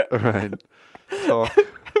 Thanks. All right.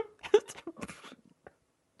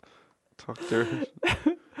 Talk dirt.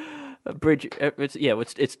 Bridge.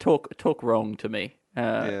 It's talk wrong to me.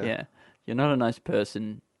 Yeah. You're not a nice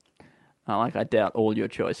person. I doubt all your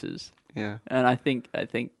choices. Yeah. And I think the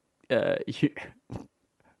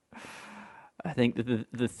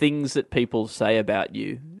things that people say about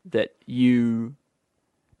you that you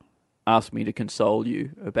ask me to console you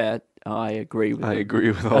about, I agree with. I agree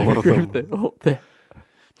with all of them.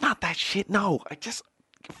 Not that shit. No,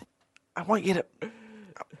 I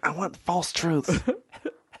want false truths. Well,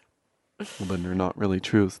 then they're not really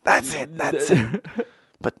truths. That's it.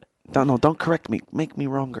 But don't correct me. Make me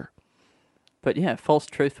wronger. But yeah, false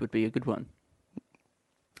truth would be a good one.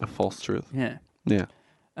 A false truth. Yeah. Yeah.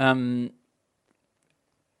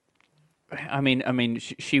 I mean,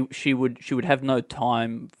 she would have no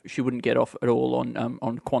time. She wouldn't get off at all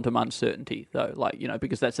on quantum uncertainty, though. Like,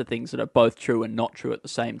 because that's the things that are both true and not true at the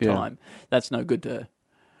same time. That's no good to her,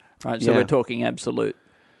 right? So we're talking absolute,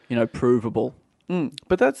 provable.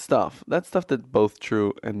 But that's stuff that's both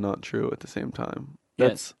true and not true at the same time.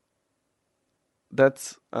 That's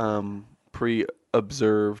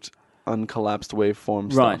pre-observed, uncollapsed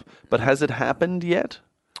waveform stuff. Right. But has it happened yet?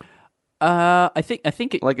 I think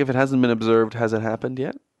it, like if it hasn't been observed, has it happened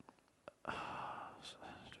yet?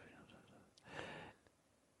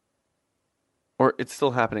 Or it's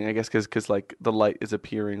still happening, I guess, because like the light is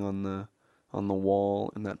appearing on the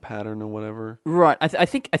wall in that pattern or whatever. Right. I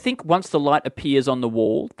think once the light appears on the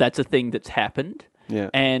wall, that's a thing that's happened. Yeah.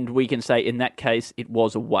 And we can say in that case it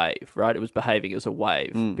was a wave, right? It was behaving as a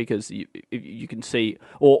wave because you can see,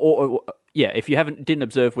 or if you didn't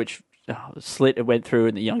observe which slit it went through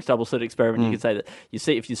in the Young's double slit experiment, you can say that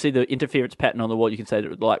if you see the interference pattern on the wall, you can say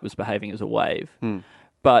that the light was behaving as a wave.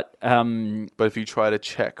 But if you try to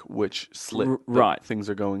check which slit things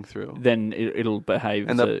are going through, then it'll behave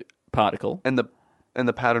as a particle, and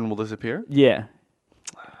the pattern will disappear. Yeah,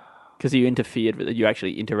 because you interfered with it. You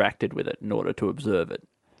actually interacted with it in order to observe it.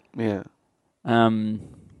 Yeah.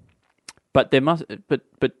 But there must. But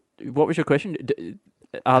what was your question?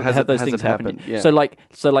 Have those things happened? Yeah. So like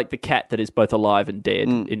the cat that is both alive and dead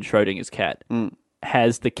in Schrodinger's cat.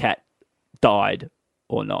 Has the cat died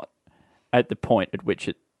or not? at the point at which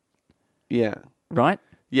it... Yeah. Right?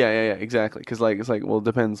 Yeah, exactly. Because it's like, well, it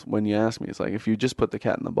depends when you ask me. It's like, if you just put the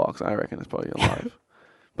cat in the box, I reckon it's probably alive.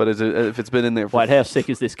 But if it's been in there for... Wait, how sick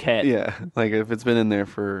is this cat? Yeah, like if it's been in there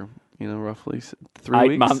for, roughly 3 8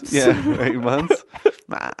 weeks. months. Yeah, 8 months.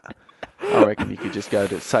 Nah. I reckon you could just go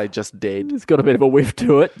to say just dead. It's got a bit of a whiff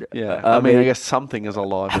to it. Yeah. I mean, I guess something is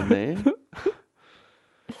alive in there.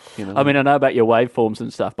 I mean, I know about your waveforms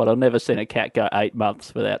and stuff, but I've never seen a cat go 8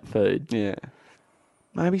 months without food. Yeah.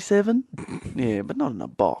 Maybe 7? Yeah, but not in a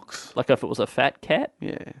box. Like if it was a fat cat?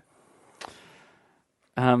 Yeah.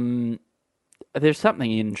 There's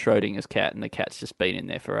something in Schrodinger's cat, and the cat's just been in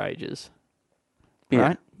there for ages. Yeah.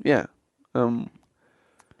 Right? Yeah.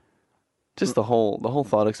 Just the whole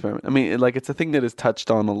thought experiment. I mean, it's a thing that is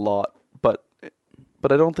touched on a lot, but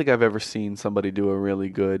I don't think I've ever seen somebody do a really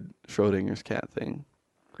good Schrodinger's cat thing.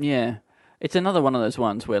 Yeah. It's another one of those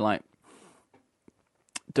ones where, like,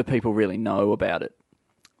 do people really know about it?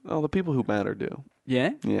 Oh, the people who matter do.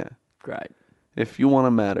 Yeah? Yeah. Great. If you want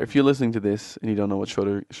to matter, if you're listening to this and you don't know what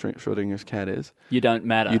Schrodinger's cat is, you don't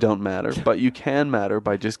matter. You don't matter, but you can matter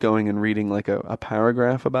by just going and reading like a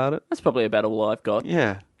paragraph about it. That's probably about all I've got.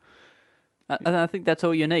 Yeah. And I think that's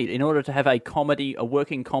all you need in order to have a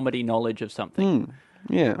working comedy knowledge of something.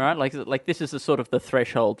 Yeah. Right? Like this is the sort of the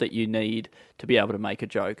threshold that you need to be able to make a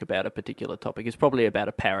joke about a particular topic. It's probably about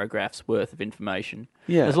a paragraph's worth of information.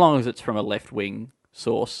 Yeah. As long as it's from a left-wing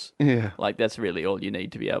source. Yeah. Like that's really all you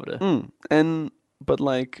need to be able to.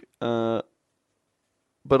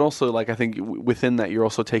 But also, like, I think within that you're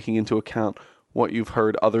also taking into account what you've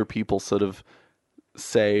heard other people sort of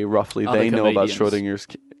say roughly Other they know about comedians. Schrodinger's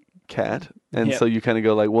cat. And so you kind of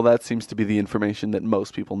go like, well, that seems to be the information that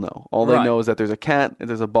most people know. All they know is that there's a cat, and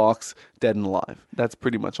there's a box, dead and alive. That's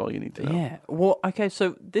pretty much all you need to know. Yeah. Well, okay,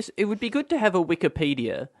 so it would be good to have a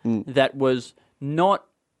Wikipedia that was not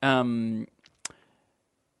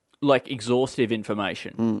like exhaustive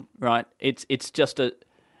information, right? It's just no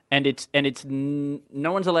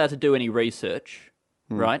one's allowed to do any research,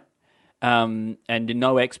 right? And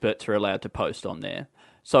no experts are allowed to post on there.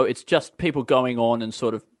 So it's just people going on and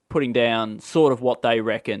sort of putting down sort of what they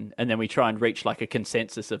reckon, and then we try and reach like a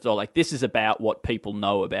consensus of, like, this is about what people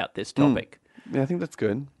know about this topic. Yeah, I think that's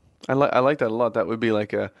good. I like that a lot. That would be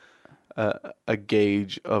like a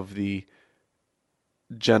gauge of the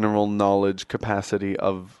general knowledge capacity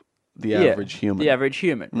of the average human. The average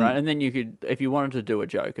human, right? And then you could, if you wanted to do a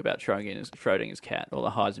joke about Schrodinger's cat or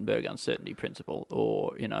the Heisenberg uncertainty principle,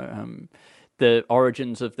 or the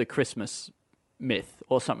origins of the Christmas myth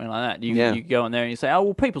or something like that, you go in there and you say, oh,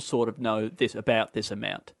 well, people sort of know this about this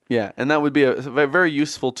amount. Yeah, and that would be a very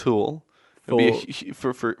useful tool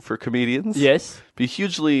for comedians. Yes, be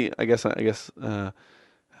hugely, I guess,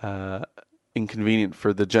 inconvenient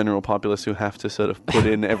for the general populace who have to sort of put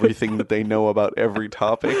in everything that they know about every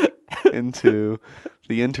topic into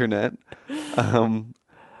the internet.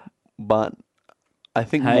 But I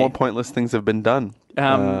think more pointless things have been done.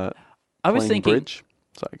 I was thinking. Bridge.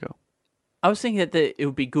 Sorry, go. I was thinking that it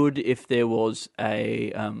would be good if there was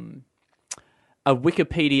a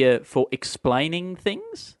Wikipedia for explaining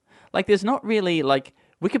things. Like, there's not really, like,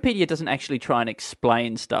 Wikipedia doesn't actually try and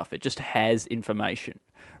explain stuff. It just has information,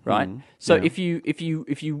 right? So if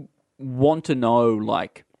you want to know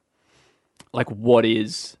like what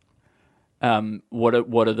is what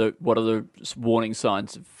are the warning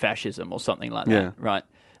signs of fascism or something like that, right?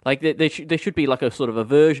 Like there should be like a sort of a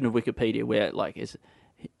version of Wikipedia where like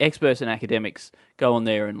experts and academics go on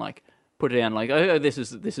there and like put it down like, oh, this is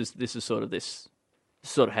sort of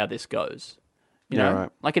how this goes, you know,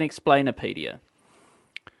 right. like an explainopedia.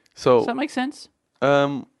 So does that make sense?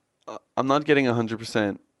 I'm not getting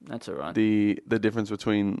 100%. That's all right. The difference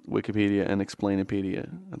between Wikipedia and Explainopedia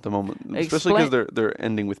at the moment, especially because they're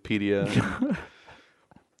ending with pedia.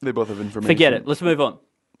 They both have information. Forget it. Let's move on.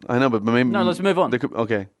 I know, but maybe let's move on. There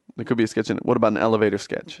could be a sketch in it. What about an elevator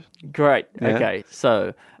sketch? Great. Yeah? Okay.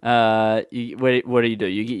 So, what do you do?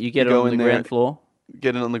 You get it on the ground floor.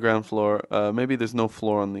 Get it on the ground floor. Maybe there's no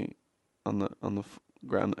floor on the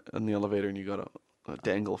ground on the elevator, and you got to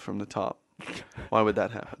dangle from the top. Why would that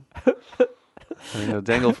happen?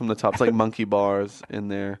 Dangle from the top. It's like monkey bars in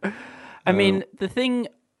there. I mean, the thing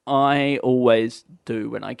I always do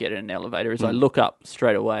when I get in an elevator is I look up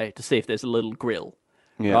straight away to see if there's a little grill.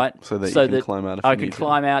 Yeah, right? So that you can climb out if I you need could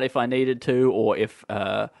climb out if I needed to, or if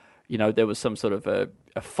there was some sort of a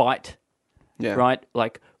fight. Yeah. Right?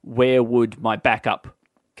 Like, where would my backup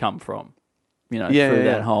come from? Through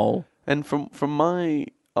that hole. And from my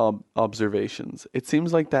observations, it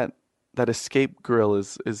seems like that escape grill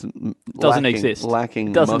is doesn't exist.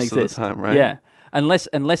 Lacking doesn't most exist. of the time, right? Yeah. unless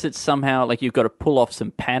it's somehow like you've got to pull off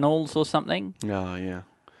some panels or something. Oh, yeah.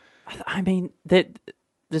 I mean,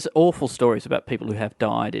 there's awful stories about people who have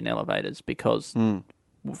died in elevators because,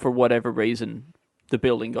 for whatever reason, the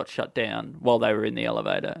building got shut down while they were in the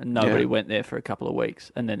elevator, and nobody went there for a couple of weeks,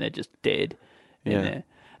 and then they're just dead in there.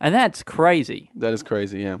 And that's crazy. That is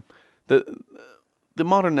crazy, yeah. The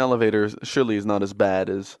modern elevator surely is not as bad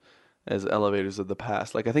as elevators of the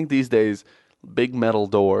past. Like, I think these days, big metal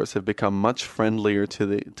doors have become much friendlier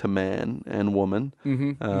to man and woman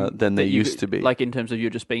than they used to be. Like in terms of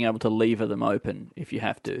you just being able to lever them open if you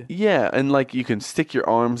have to. Yeah, and like you can stick your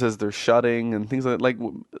arms as they're shutting and things like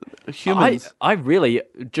humans. I really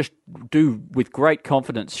just do with great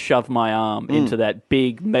confidence shove my arm into that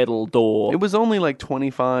big metal door. It was only like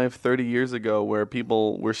 25, 30 years ago where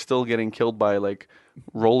people were still getting killed by like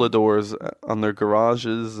roller doors on their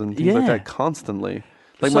garages and things like that constantly.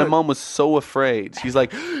 Like, my mom was so afraid. She's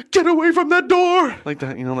like, get away from that door! Like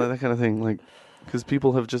that, that kind of thing. Like, because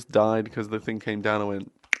people have just died because the thing came down and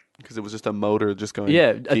went, because it was just a motor just going,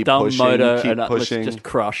 a dumb pushing, motor, keep and pushing. let's just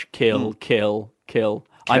crush, kill.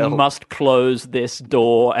 I must close this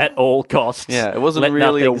door at all costs. Yeah, it wasn't Let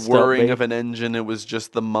really a nothing whirring stop me. of an engine. It was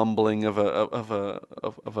just the mumbling of a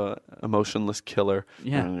emotionless killer.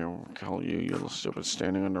 Yeah. And you'll kill you, you little stupid,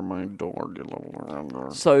 standing under my door. You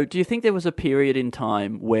little... So, do you think there was a period in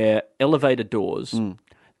time where elevator doors,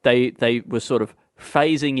 they were sort of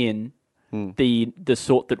phasing in the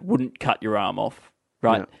sort that wouldn't cut your arm off,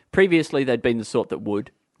 right? Yeah. Previously, they'd been the sort that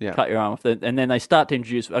would. Yeah. Cut your arm off. And then they start to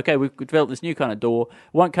introduce, okay, we've developed this new kind of door,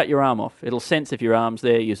 won't cut your arm off. It'll sense if your arm's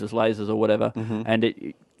there, uses lasers or whatever, and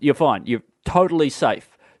you're fine. You're totally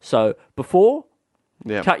safe. So before,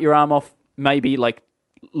 cut your arm off, maybe like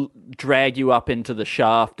drag you up into the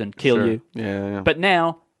shaft and kill you. Yeah. But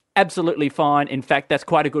now, absolutely fine. In fact, that's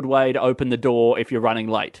quite a good way to open the door if you're running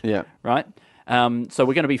late. Yeah. Right? So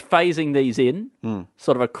we're going to be phasing these in,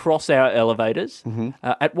 sort of across our elevators.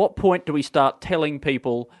 At what point do we start telling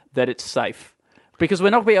people that it's safe? Because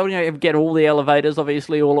we're not going to be able to get all the elevators,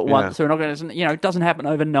 obviously, all at once. So we're not going to, it doesn't happen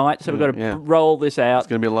overnight. So we've got to roll this out. There's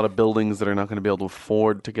going to be a lot of buildings that are not going to be able to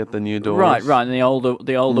afford to get the new doors. Right, and the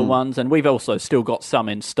older ones. And we've also still got some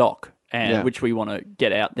in stock, which we want to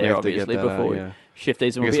get out there, obviously, before we shift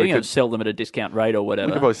these. And we'll be sell them at a discount rate or whatever.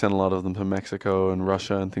 We could probably send a lot of them to Mexico and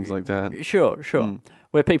Russia and things like that. Sure.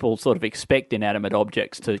 Where people sort of expect inanimate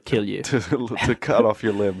objects to kill you, to cut off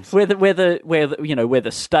your limbs. Where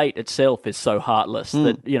the state itself is so heartless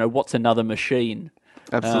that what's another machine?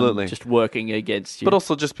 Absolutely, just working against you. But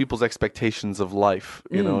also just people's expectations of life.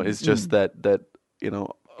 Is just that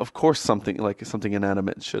of course something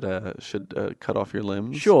inanimate should cut off your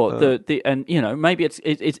limbs. Sure, maybe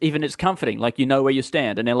it's comforting. Like you where you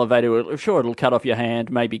stand. An elevator, it'll cut off your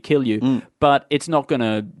hand, maybe kill you, but it's not going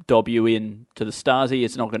to dob you in to the Stasi.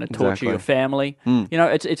 It's not going to torture your family.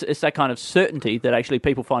 It's that kind of certainty that actually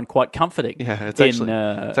people find quite comforting. Yeah,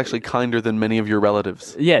 it's actually kinder than many of your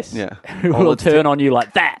relatives. Yes. Yeah. Who will turn on you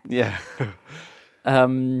like that. Yeah.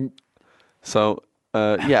 So.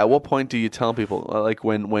 At what point do you tell people, like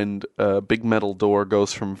when a big metal door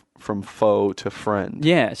goes from foe to friend?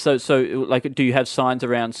 Yeah, so like, do you have signs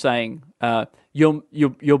around saying you're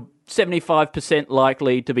 75%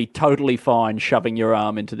 likely to be totally fine shoving your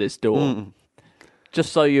arm into this door,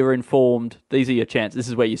 just so you're informed. These are your chances. This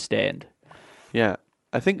is where you stand. Yeah,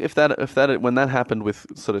 I think when that happened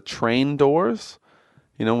with sort of train doors,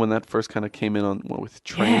 when that first kind of came in with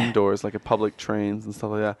train doors, like at public trains and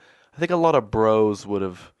stuff like that. I think a lot of bros would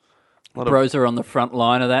have. Bros are on the front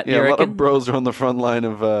line of that. Yeah, you reckon? A lot of bros are on the front line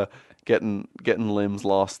of getting limbs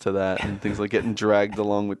lost to that, and things like getting dragged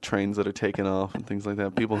along with trains that are taken off and things like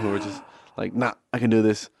that. People who are just like, nah, I can do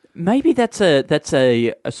this. Maybe that's a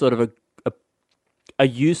sort of a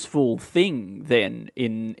useful thing then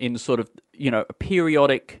in sort of a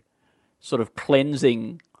periodic sort of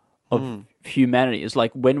cleansing of humanity. It's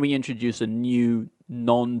like when we introduce a new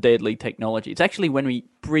non-deadly technology. It's actually when we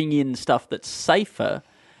bring in stuff that's safer,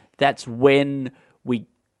 that's when we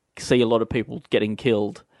see a lot of people getting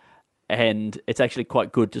killed. And it's actually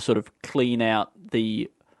quite good to sort of clean out the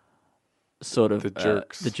sort of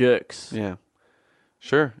the jerks. Yeah.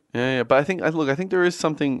 Sure. Yeah. But I think there is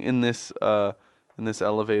something in this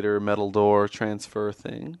elevator metal door transfer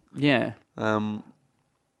thing. Yeah. I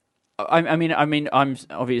mean, I'm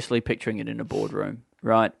obviously picturing it in a boardroom.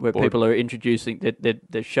 right? Where people are introducing,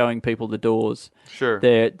 they're showing people the doors. Sure.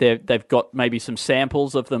 They've got maybe some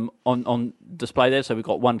samples of them on display there. So we've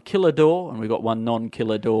got one killer door and we've got one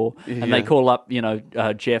non-killer door. And they call up,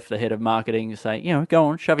 Jeff, the head of marketing, and say, go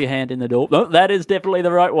on, shove your hand in the door. No, that is definitely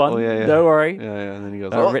the right one. Oh, yeah. Don't worry. Yeah. And then he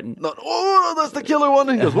goes, written, that's the killer one.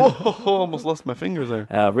 And he goes, whoa, almost lost my fingers there.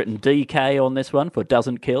 Written DK on this one for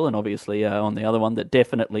doesn't kill, and obviously on the other one that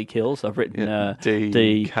definitely kills. I've written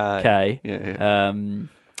DK. Yeah.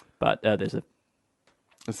 But there's a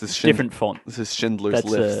this is different font. This is Schindler's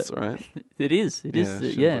Lifts, right? It is.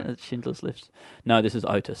 It's Schindler's Lifts. No, this is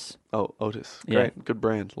Otis. Oh, Otis. Great. Yeah. Good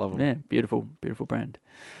brand. Love them. Yeah, beautiful brand.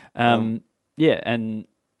 And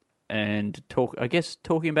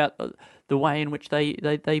talking about the way in which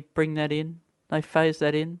they bring that in, they phase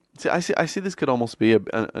that in. See, I see this could almost be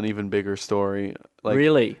an even bigger story. Like,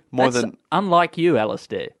 really? That's unlike you,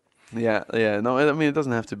 Alistair. Yeah. No, I mean, it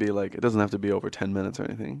doesn't have to be over 10 minutes or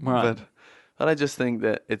anything. Right. But I just think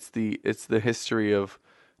that it's the history of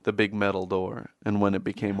the big metal door and when it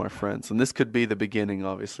became our friends. And this could be the beginning,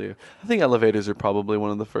 obviously. I think elevators are probably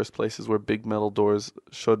one of the first places where big metal doors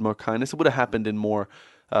showed more kindness. It would have happened in more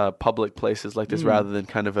public places like this rather than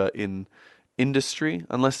kind of in industry,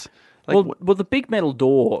 unless... Well, the big metal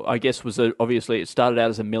door, I guess, was obviously it started out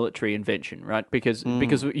as a military invention, right? Because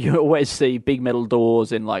you always see big metal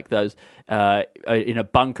doors in like those in a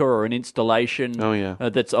bunker or an installation. Oh, yeah.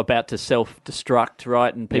 That's about to self-destruct,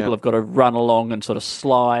 right? And people have got to run along and sort of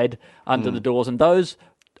slide under the doors. And those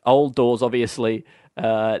old doors, obviously,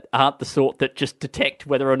 aren't the sort that just detect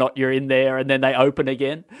whether or not you're in there and then they open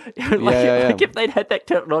again. Like if they'd had that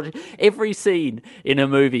technology, every scene in a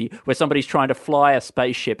movie where somebody's trying to fly a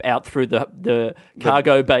spaceship out through the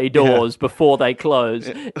cargo bay doors before they close,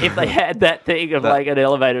 if they had that thing of like an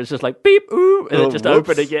elevator, it's just like beep, ooh, and it just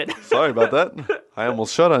open again. Sorry about that. I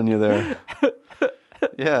almost shot on you there.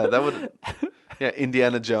 Yeah, that would... Yeah,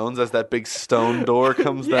 Indiana Jones as that big stone door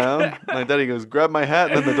comes down. Like that, he goes, grab my hat,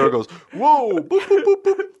 and then the door goes, whoa, boop, boop, boop,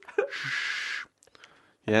 boop.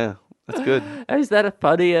 Yeah, that's good. Is that a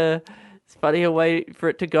funnier way for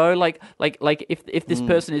it to go? Like if this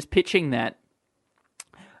person is pitching that,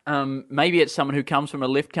 maybe it's someone who comes from a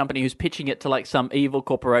lift company who's pitching it to like some evil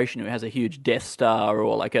corporation who has a huge Death Star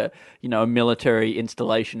or like a military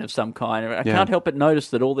installation of some kind. I can't help but notice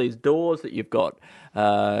that all these doors that you've got,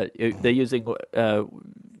 they're using version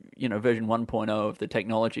 1.0 of the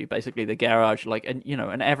technology. Basically, the garage,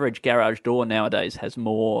 an average garage door nowadays has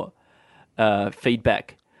more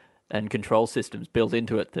feedback and control systems built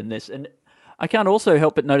into it than this. And I can't also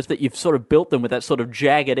help but notice that you've sort of built them with that sort of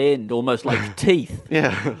jagged end, almost like teeth.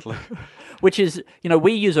 Yeah. Which is,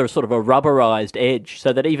 we use a sort of a rubberized edge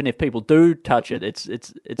so that even if people do touch it, it's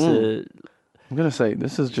a... I'm going to say,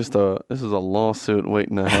 this is a lawsuit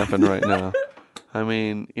waiting to happen right now. I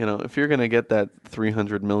mean, if you're going to get that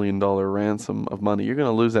 $300 million ransom of money, you're going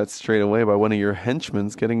to lose that straight away by one of your henchmen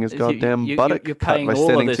getting his goddamn buttock cut by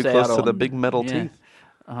standing too close to the big metal teeth.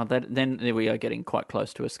 Then we are getting quite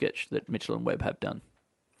close to a sketch that Mitchell and Webb have done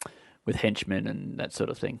with henchmen and that sort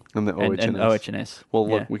of thing. And the OH&S. And OH&S. Well,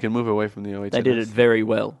 look, we can move away from the OH&S. They did it very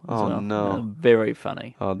well. Oh, no. Very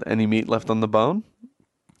funny. Any meat left on the bone?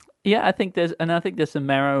 Yeah, I think there's some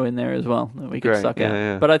marrow in there as well that we could suck out.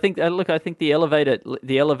 Yeah. But I think the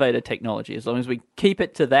elevator technology, as long as we keep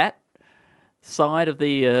it to that side of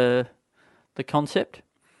the concept,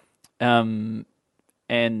 and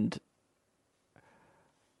I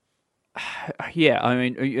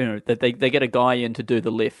mean, that they get a guy in to do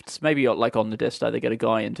the lifts. Maybe like on the Death Star, they get a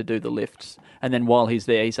guy in to do the lifts, and then while he's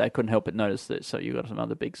there, he says, "I couldn't help but notice that." So you've got some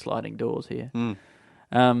other big sliding doors here,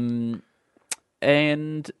 and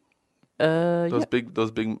those big.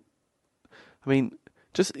 I mean,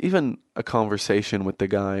 just even a conversation with the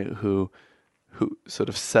guy who sort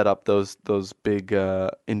of set up those big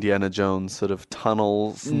Indiana Jones sort of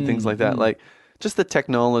tunnels and things like that. Like just the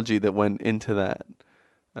technology that went into that.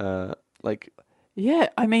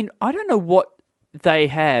 I mean, I don't know what they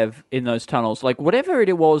have in those tunnels. Like whatever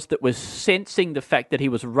it was that was sensing the fact that he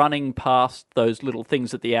was running past those little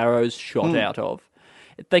things that the arrows shot out of.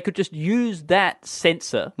 They could just use that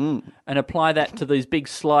sensor and apply that to these big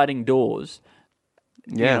sliding doors.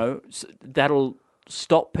 Yeah. That'll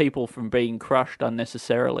stop people from being crushed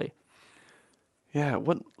unnecessarily. Yeah,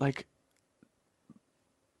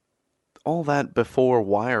 all that before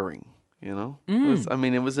wiring, It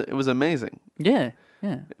was amazing. Yeah.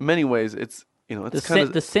 In many ways, it's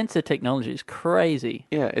the sensor technology is crazy.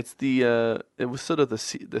 Yeah, it's it was sort of the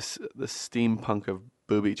steampunk of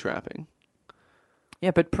booby trapping. Yeah,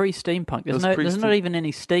 but pre-steampunk. There's not even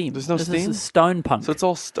any steam. There's no steam? This is stone punk. So it's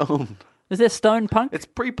all stone. Is there stone punk? It's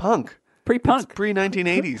pre-punk. pre-punk. It's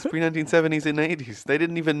pre-1980s, pre-1970s and 80s. They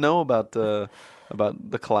didn't even know about the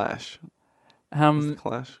Clash. Is the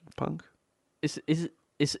Clash punk? Is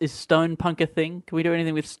stone punk a thing? Can we do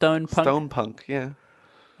anything with stone punk? Stone punk, yeah.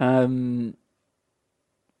 I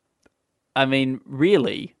mean,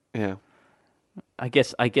 really? Yeah. I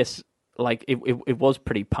guess. Like it was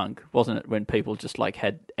pretty punk, wasn't it? When people just like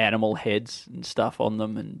had animal heads and stuff on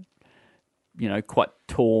them, and quite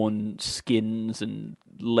torn skins and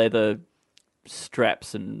leather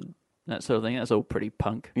straps and that sort of thing. That's all pretty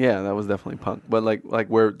punk. Yeah, that was definitely punk. But like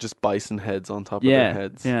we're just bison heads on top of their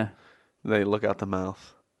heads. Yeah. They look out the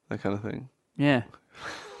mouth, that kind of thing. Yeah.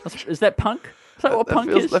 Is that punk? Is that what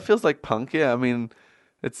punk is? That feels like punk. Yeah, I mean.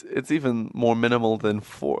 It's even more minimal than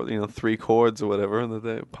 3 chords or whatever that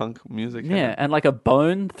the punk music. Yeah, and like a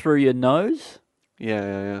bone through your nose.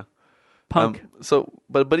 Yeah. Punk.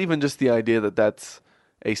 But even just the idea that that's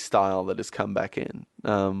a style that has come back in.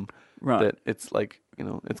 Right. That it's like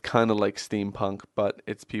it's kind of like steampunk, but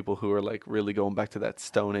it's people who are like really going back to that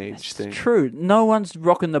Stone Age thing. True. No one's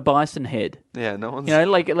rocking the bison head. Yeah, no one's.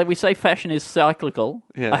 Like we say, fashion is cyclical.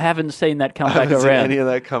 Yeah. I haven't seen that come back around. I haven't seen any of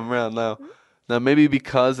that come around now. Now, maybe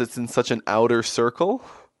because it's in such an outer circle,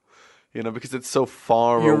 because it's so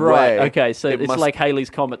far away. You're right. Okay, so it's like Halley's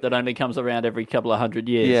Comet that only comes around every couple of 100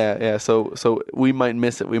 years. Yeah. So we might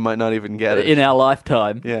miss it. We might not even get it. In our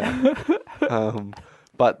lifetime. Yeah.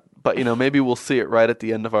 But maybe we'll see it right at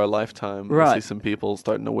the end of our lifetime. Right. We'll see some people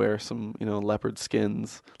starting to wear some, leopard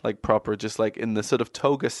skins, like proper, just like in the sort of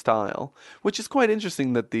toga style, which is quite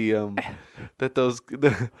interesting that the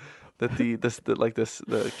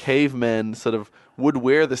cavemen sort of would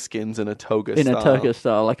wear the skins in a toga style. In a toga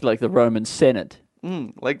style, like the Roman Senate.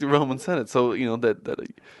 Like the Roman Senate. So,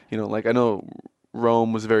 like I know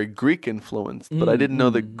Rome was very Greek influenced, but I didn't know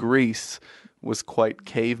that Greece was quite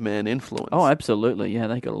caveman influenced. Oh, absolutely. Yeah,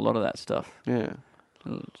 they got a lot of that stuff. Yeah.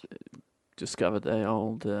 Discovered the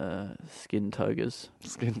old skin togas.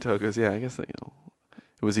 Skin togas, yeah. I guess that, it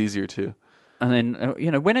was easier to. And then,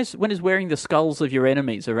 when is wearing the skulls of your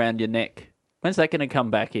enemies around your neck? When's that going to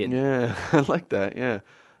come back in? Yeah, I like that, yeah.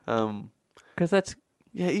 Because that's...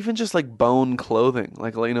 Yeah, even just like bone clothing,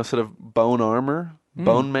 like sort of bone armor,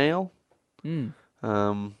 bone mail. Let's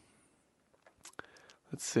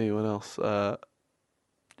see, what else?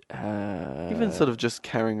 Even sort of just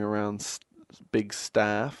carrying around big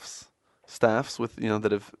staffs with,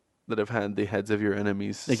 that have had the heads of your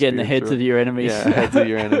enemies. Again, the heads of your enemies. Yeah, heads of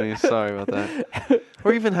your enemies. Sorry about that.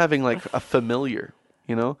 Or even having like a familiar,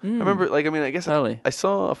 I remember, I guess totally. I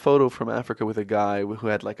saw a photo from Africa with a guy who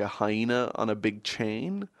had like a hyena on a big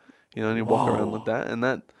chain, and he'd walk around with that. And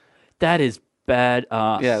that is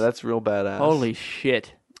badass. Yeah, that's real badass. Holy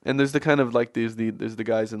shit. And there's the kind of like, there's the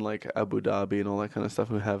guys in like Abu Dhabi and all that kind of stuff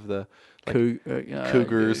who have the like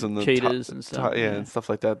cougars and the cheetahs and stuff. And stuff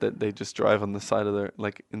like that they just drive on the side of their,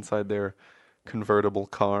 like inside their convertible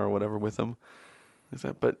car or whatever with them.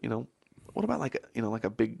 But what about like a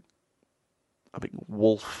big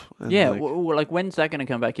wolf? Yeah, like when's that going to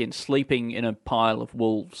come back in? Sleeping in a pile of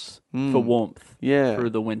wolves for warmth. Yeah, through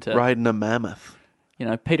the winter. Riding a mammoth.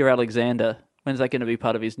 Peter Alexander. When's that going to be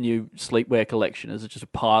part of his new sleepwear collection? Is it just a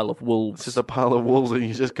pile of wolves? It's just a pile of wolves and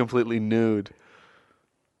you're just completely nude.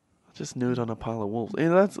 Just nude on a pile of wolves.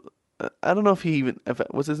 That's. I don't know if he even.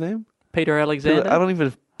 What's his name? Peter Alexander. I don't even know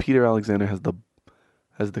if Peter Alexander has the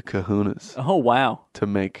kahunas. Oh wow! To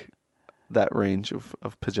make that range of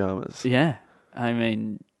pajamas. Yeah, I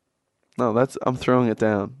mean. No, I'm throwing it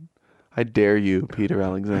down. I dare you, Peter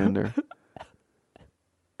Alexander.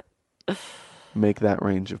 Make that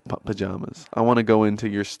range of pajamas. I want to go into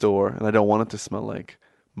your store, and I don't want it to smell like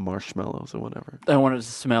marshmallows or whatever. I want it to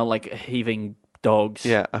smell like heaving dogs.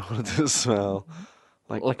 Yeah, I want it to smell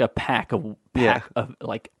like a pack of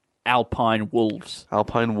like alpine wolves.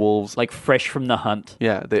 Alpine wolves, like fresh from the hunt.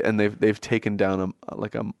 Yeah, they've taken down a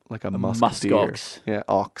musk deer. Ox. Yeah,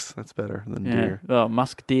 ox. That's better than deer. Oh,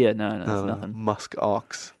 musk deer. No, that's nothing. Musk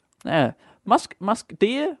ox. Yeah, musk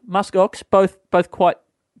deer, musk ox. Both quite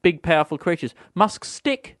big, powerful creatures. Musk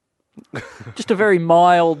stick, just a very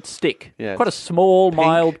mild stick. Yeah, quite a small,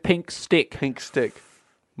 mild pink stick. Pink stick.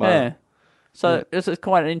 Wow. Yeah. So this is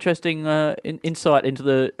quite an interesting insight into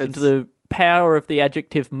the power of the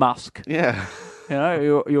adjective musk. Yeah.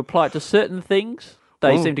 You apply it to certain things,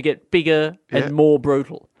 they seem to get bigger and more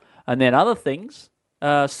brutal, and then other things,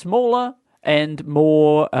 smaller and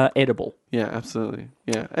more edible. Yeah, absolutely.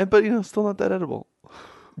 Yeah, but still not that edible.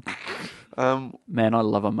 Man, I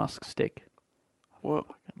love a musk stick. Well,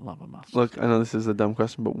 I love a musk. Look, I know this is a dumb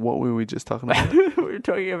question, but what were we just talking about? We were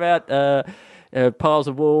talking about piles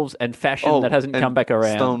of wolves and fashion that hasn't come back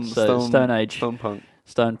around. Stone Age. Stone punk.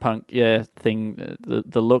 stone punk, thing,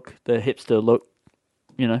 the look, the hipster look,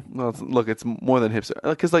 you know. Well, it's more than hipster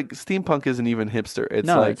because like steampunk isn't even hipster. It's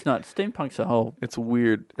It's not. Steampunk's a whole. It's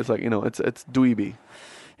weird. It's like it's dweeby.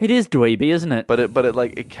 It is dweeby, isn't it? But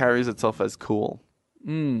it carries itself as cool.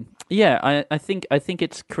 Yeah, I think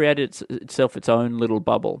it's created itself its own little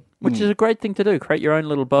bubble, which is a great thing to do. Create your own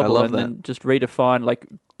little bubble and then just redefine, like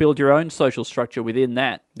build your own social structure within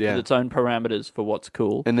that, with its own parameters for what's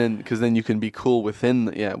cool. And then because then you can be cool within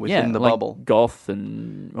the like bubble, goth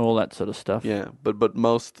and all that sort of stuff. Yeah, but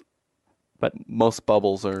most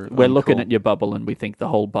bubbles are. We're looking at your bubble and we think the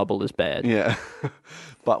whole bubble is bad. Yeah,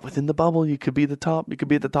 but within the bubble, you could be the top. You could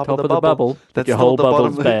be at the top of the bubble. That's your whole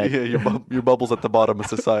bubble's bottom. bad. Yeah, your bubble's at the bottom of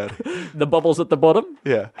society. The bubble's at the bottom.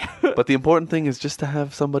 Yeah, but the important thing is just to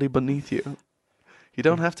have somebody beneath you. You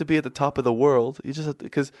don't have to be at the top of the world. You just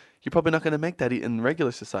because you're probably not going to make that in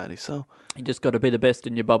regular society. So you just got to be the best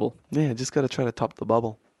in your bubble. Yeah, just got to try to top the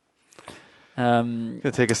bubble. Gonna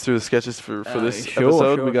take us through the sketches for this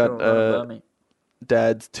episode. We got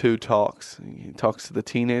Dad's two talks. He talks to the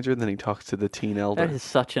teenager, then he talks to the teen elder. That is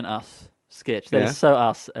such an us sketch. That is so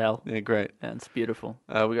us, Al. Yeah, great. Yeah, it's beautiful.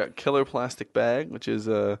 We got Killer Plastic Bag, which is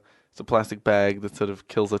it's a plastic bag that sort of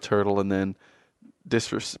kills a turtle and then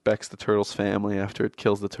disrespects the turtle's family after it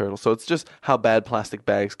kills the turtle. So it's just how bad plastic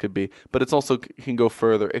bags could be, but it's also can go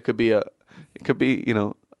further. It could be a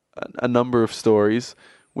number of stories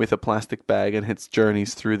with a plastic bag and its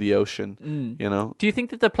journeys through the ocean, you know? Do you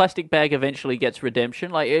think that the plastic bag eventually gets redemption?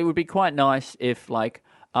 Like, it would be quite nice if, like,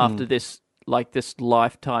 after this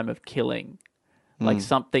lifetime of killing, like,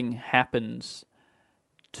 something happens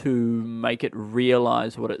to make it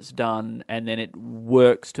realize what it's done, and then it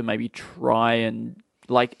works to maybe try and,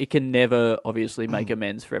 like, it can never obviously make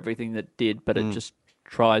amends for everything that did, but it just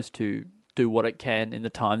tries to do what it can in the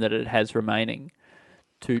time that it has remaining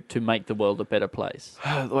to make the world a better place.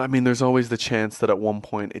 I mean, there's always the chance that at one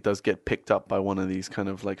point it does get picked up by one of these kind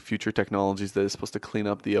of like future technologies that is supposed to clean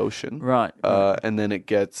up the ocean. Right. And then it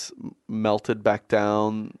gets melted back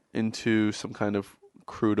down into some kind of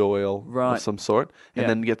crude oil of some sort, and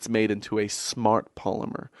then gets made into a smart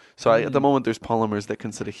polymer. So at the moment, there's polymers that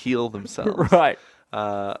can sort of heal themselves. Right.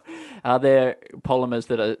 Are there polymers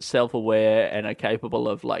that are self-aware and are capable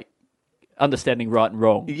of, like, understanding right and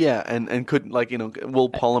wrong? Yeah, and could, like, will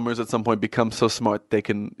polymers at some point become so smart they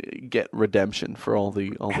can get redemption for all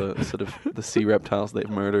the sort of the sea reptiles they've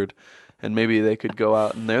murdered, and maybe they could go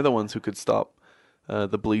out and they're the ones who could stop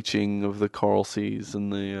the bleaching of the coral seas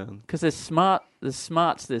and the because there's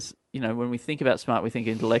smarts. There's when we think about smart, we think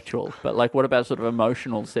intellectual, but like, what about sort of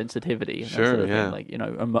emotional sensitivity? And sure, that sort of yeah.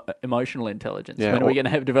 thing? Like emotional intelligence. Yeah, when are we going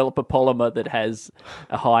to develop a polymer that has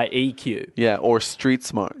a high EQ? Yeah, or street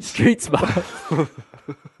smart. Street smart.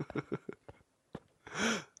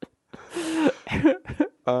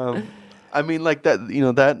 I mean, like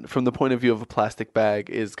that. That from the point of view of a plastic bag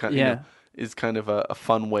is kind of. Is kind of a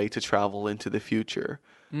fun way to travel into the future,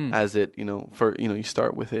 as it you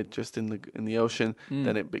start with it just in the ocean,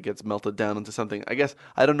 then it gets melted down into something. I guess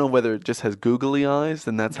I don't know whether it just has googly eyes,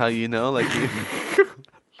 and that's how you know. Like,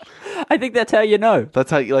 I think that's how you know.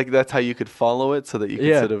 That's how you could follow it, so that you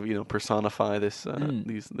can sort of personify this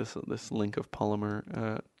this link of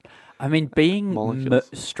polymer. I mean, being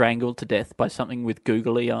strangled to death by something with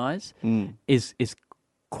googly eyes is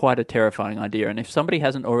quite a terrifying idea. And if somebody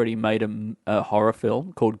hasn't already made a horror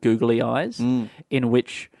film called Googly Eyes, in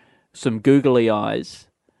which some googly eyes,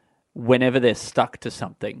 whenever they're stuck to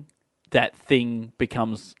something, that thing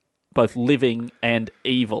becomes both living and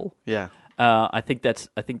evil. Yeah. I think that's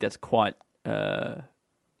quite a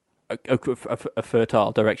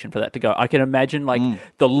fertile direction for that to go. I can imagine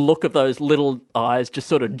the look of those little eyes just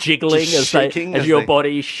sort of jiggling as your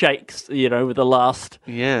body shakes, with the last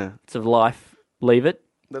bits of life leave it.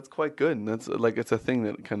 That's quite good. And that's like, it's a thing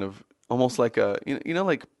that kind of almost like a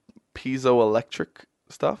like piezoelectric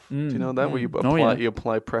stuff. Do you know that where you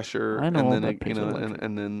apply pressure and then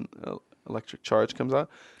and then electric charge comes out.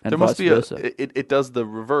 And there must be versa. It does the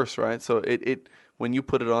reverse, right? So it when you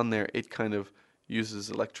put it on there, it kind of uses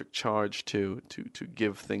electric charge to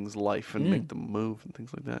give things life and make them move and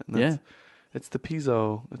things like that. And it's the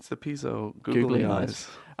piezo googly eyes.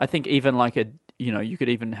 I think even like you could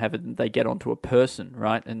even have it, they get onto a person,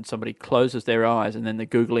 right? And somebody closes their eyes and then the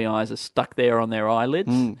googly eyes are stuck there on their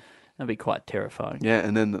eyelids. That'd be quite terrifying. Yeah,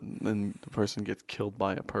 and then the person gets killed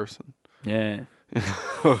by a person. Yeah.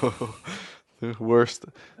 The worst,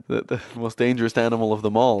 the most dangerous animal of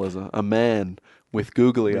them all is a man with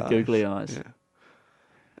googly eyes. Googly eyes.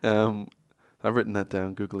 Yeah. I've written that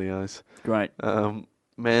down, googly eyes. Great.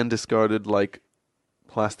 Man discarded like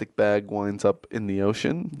plastic bag winds up in the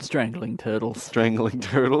ocean. Strangling turtles.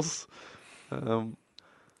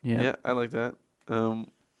 Yeah, I like that.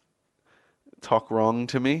 Talk wrong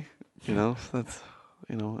to me. That's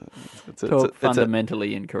Talk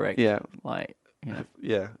fundamentally incorrect. Yeah. Like,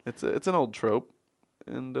 Yeah, it's an old trope,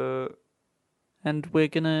 and we're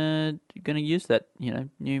gonna use that.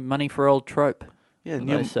 New money for old trope. Yeah,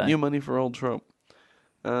 new money for old trope.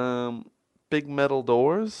 Big metal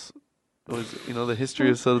doors. Was the history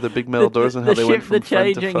of sort of the big metal doors and how they went from the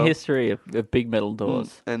friend to changing foe. history of big metal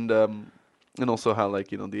doors. And also how an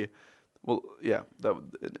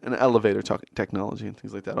elevator technology and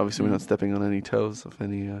things like that. Obviously, we're not stepping on any toes of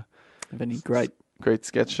any great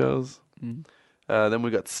sketch shows. Then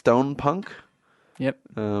we got Stone Punk. Yep.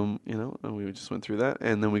 And we just went through that,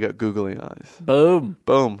 and then we got Googly Eyes. Boom.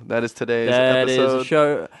 That is today's episode. That is a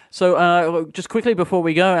show. So, just quickly before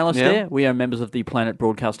we go, Alistair, we are members of the Planet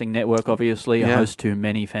Broadcasting Network, obviously, a host to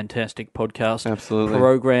many fantastic podcast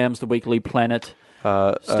programs, The Weekly Planet,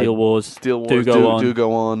 Steel Wars, Do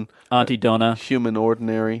Go On, Auntie Donna, Human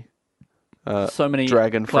Ordinary, so many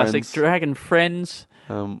Dragon classic Friends. Dragon Friends,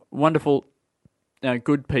 wonderful.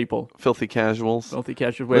 Good people. Filthy Casuals.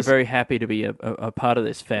 We're very happy to be a part of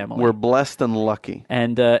this family. We're blessed and lucky.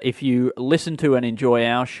 And if you listen to and enjoy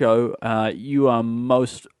our show, you are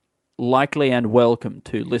most likely and welcome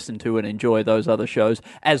to listen to and enjoy those other shows,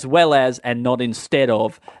 as well as, and not instead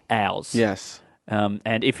of, ours. Yes.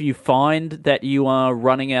 And if you find that you are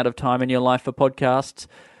running out of time in your life for podcasts,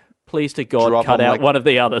 please to God, cut out one of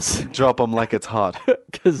the others. Drop them like it's hot.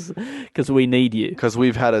 Because we need you. Because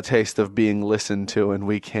we've had a taste of being listened to, and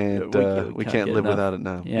we can't live without it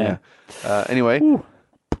now. Yeah. Anyway.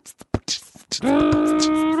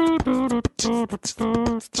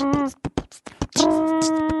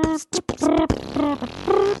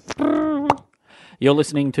 You're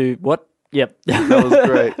listening to what? Yep. That was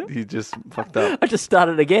great. You just fucked up. I just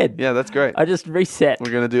started again. Yeah, that's great. I just reset.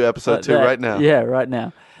 We're going to do episode 2 right now. Yeah, right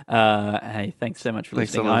now. Hey, thanks so much for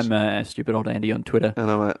listening. So much. I'm Stupid Old Andy on Twitter.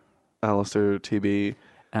 And I'm at Alistair TB.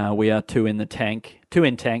 We are 2 in Tank.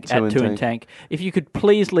 If you could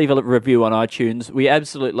please leave a review on iTunes, we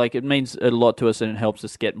absolutely it means a lot to us and it helps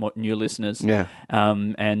us get more new listeners. Yeah.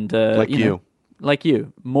 And like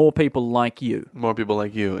you. More people like you. More people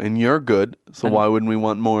like you. And you're good, so why wouldn't we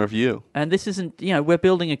want more of you? And this isn't, we're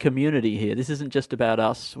building a community here. This isn't just about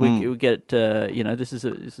us. We get, we're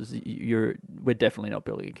definitely not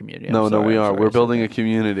building a community. No, we are. We're building a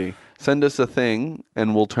community. Send us a thing,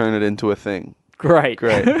 and we'll turn it into a thing. Great.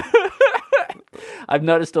 I've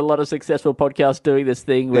noticed a lot of successful podcasts doing this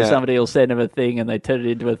thing where somebody will send them a thing and they turn it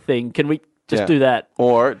into a thing. Can we just do that?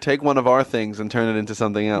 Or take one of our things and turn it into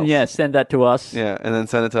something else. Yeah, send that to us. Yeah, and then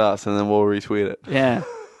send it to us, and then we'll retweet it. Yeah.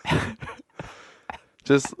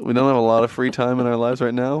 We don't have a lot of free time in our lives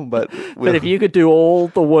right now, but if you could do all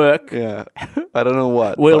the work, I don't know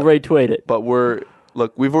what, we'll retweet it. But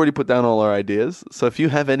we've already put down all our ideas. So if you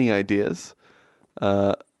have any ideas,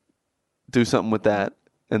 do something with that,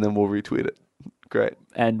 and then we'll retweet it. Great.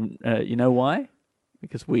 And you know why?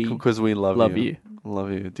 Because we love you.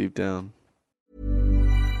 Love you deep down.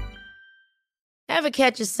 Ever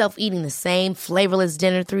catch yourself eating the same flavorless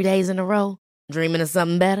dinner 3 days in a row? Dreaming of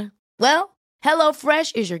something better? Well,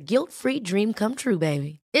 HelloFresh is your guilt-free dream come true,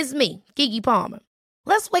 baby. It's me, Keke Palmer.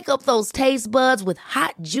 Let's wake up those taste buds with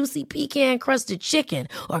hot, juicy pecan-crusted chicken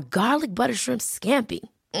or garlic butter shrimp scampi.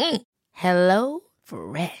 Hello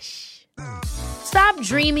Fresh. Stop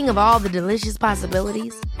dreaming of all the delicious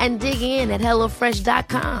possibilities and dig in at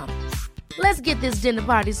HelloFresh.com. Let's get this dinner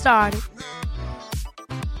party started.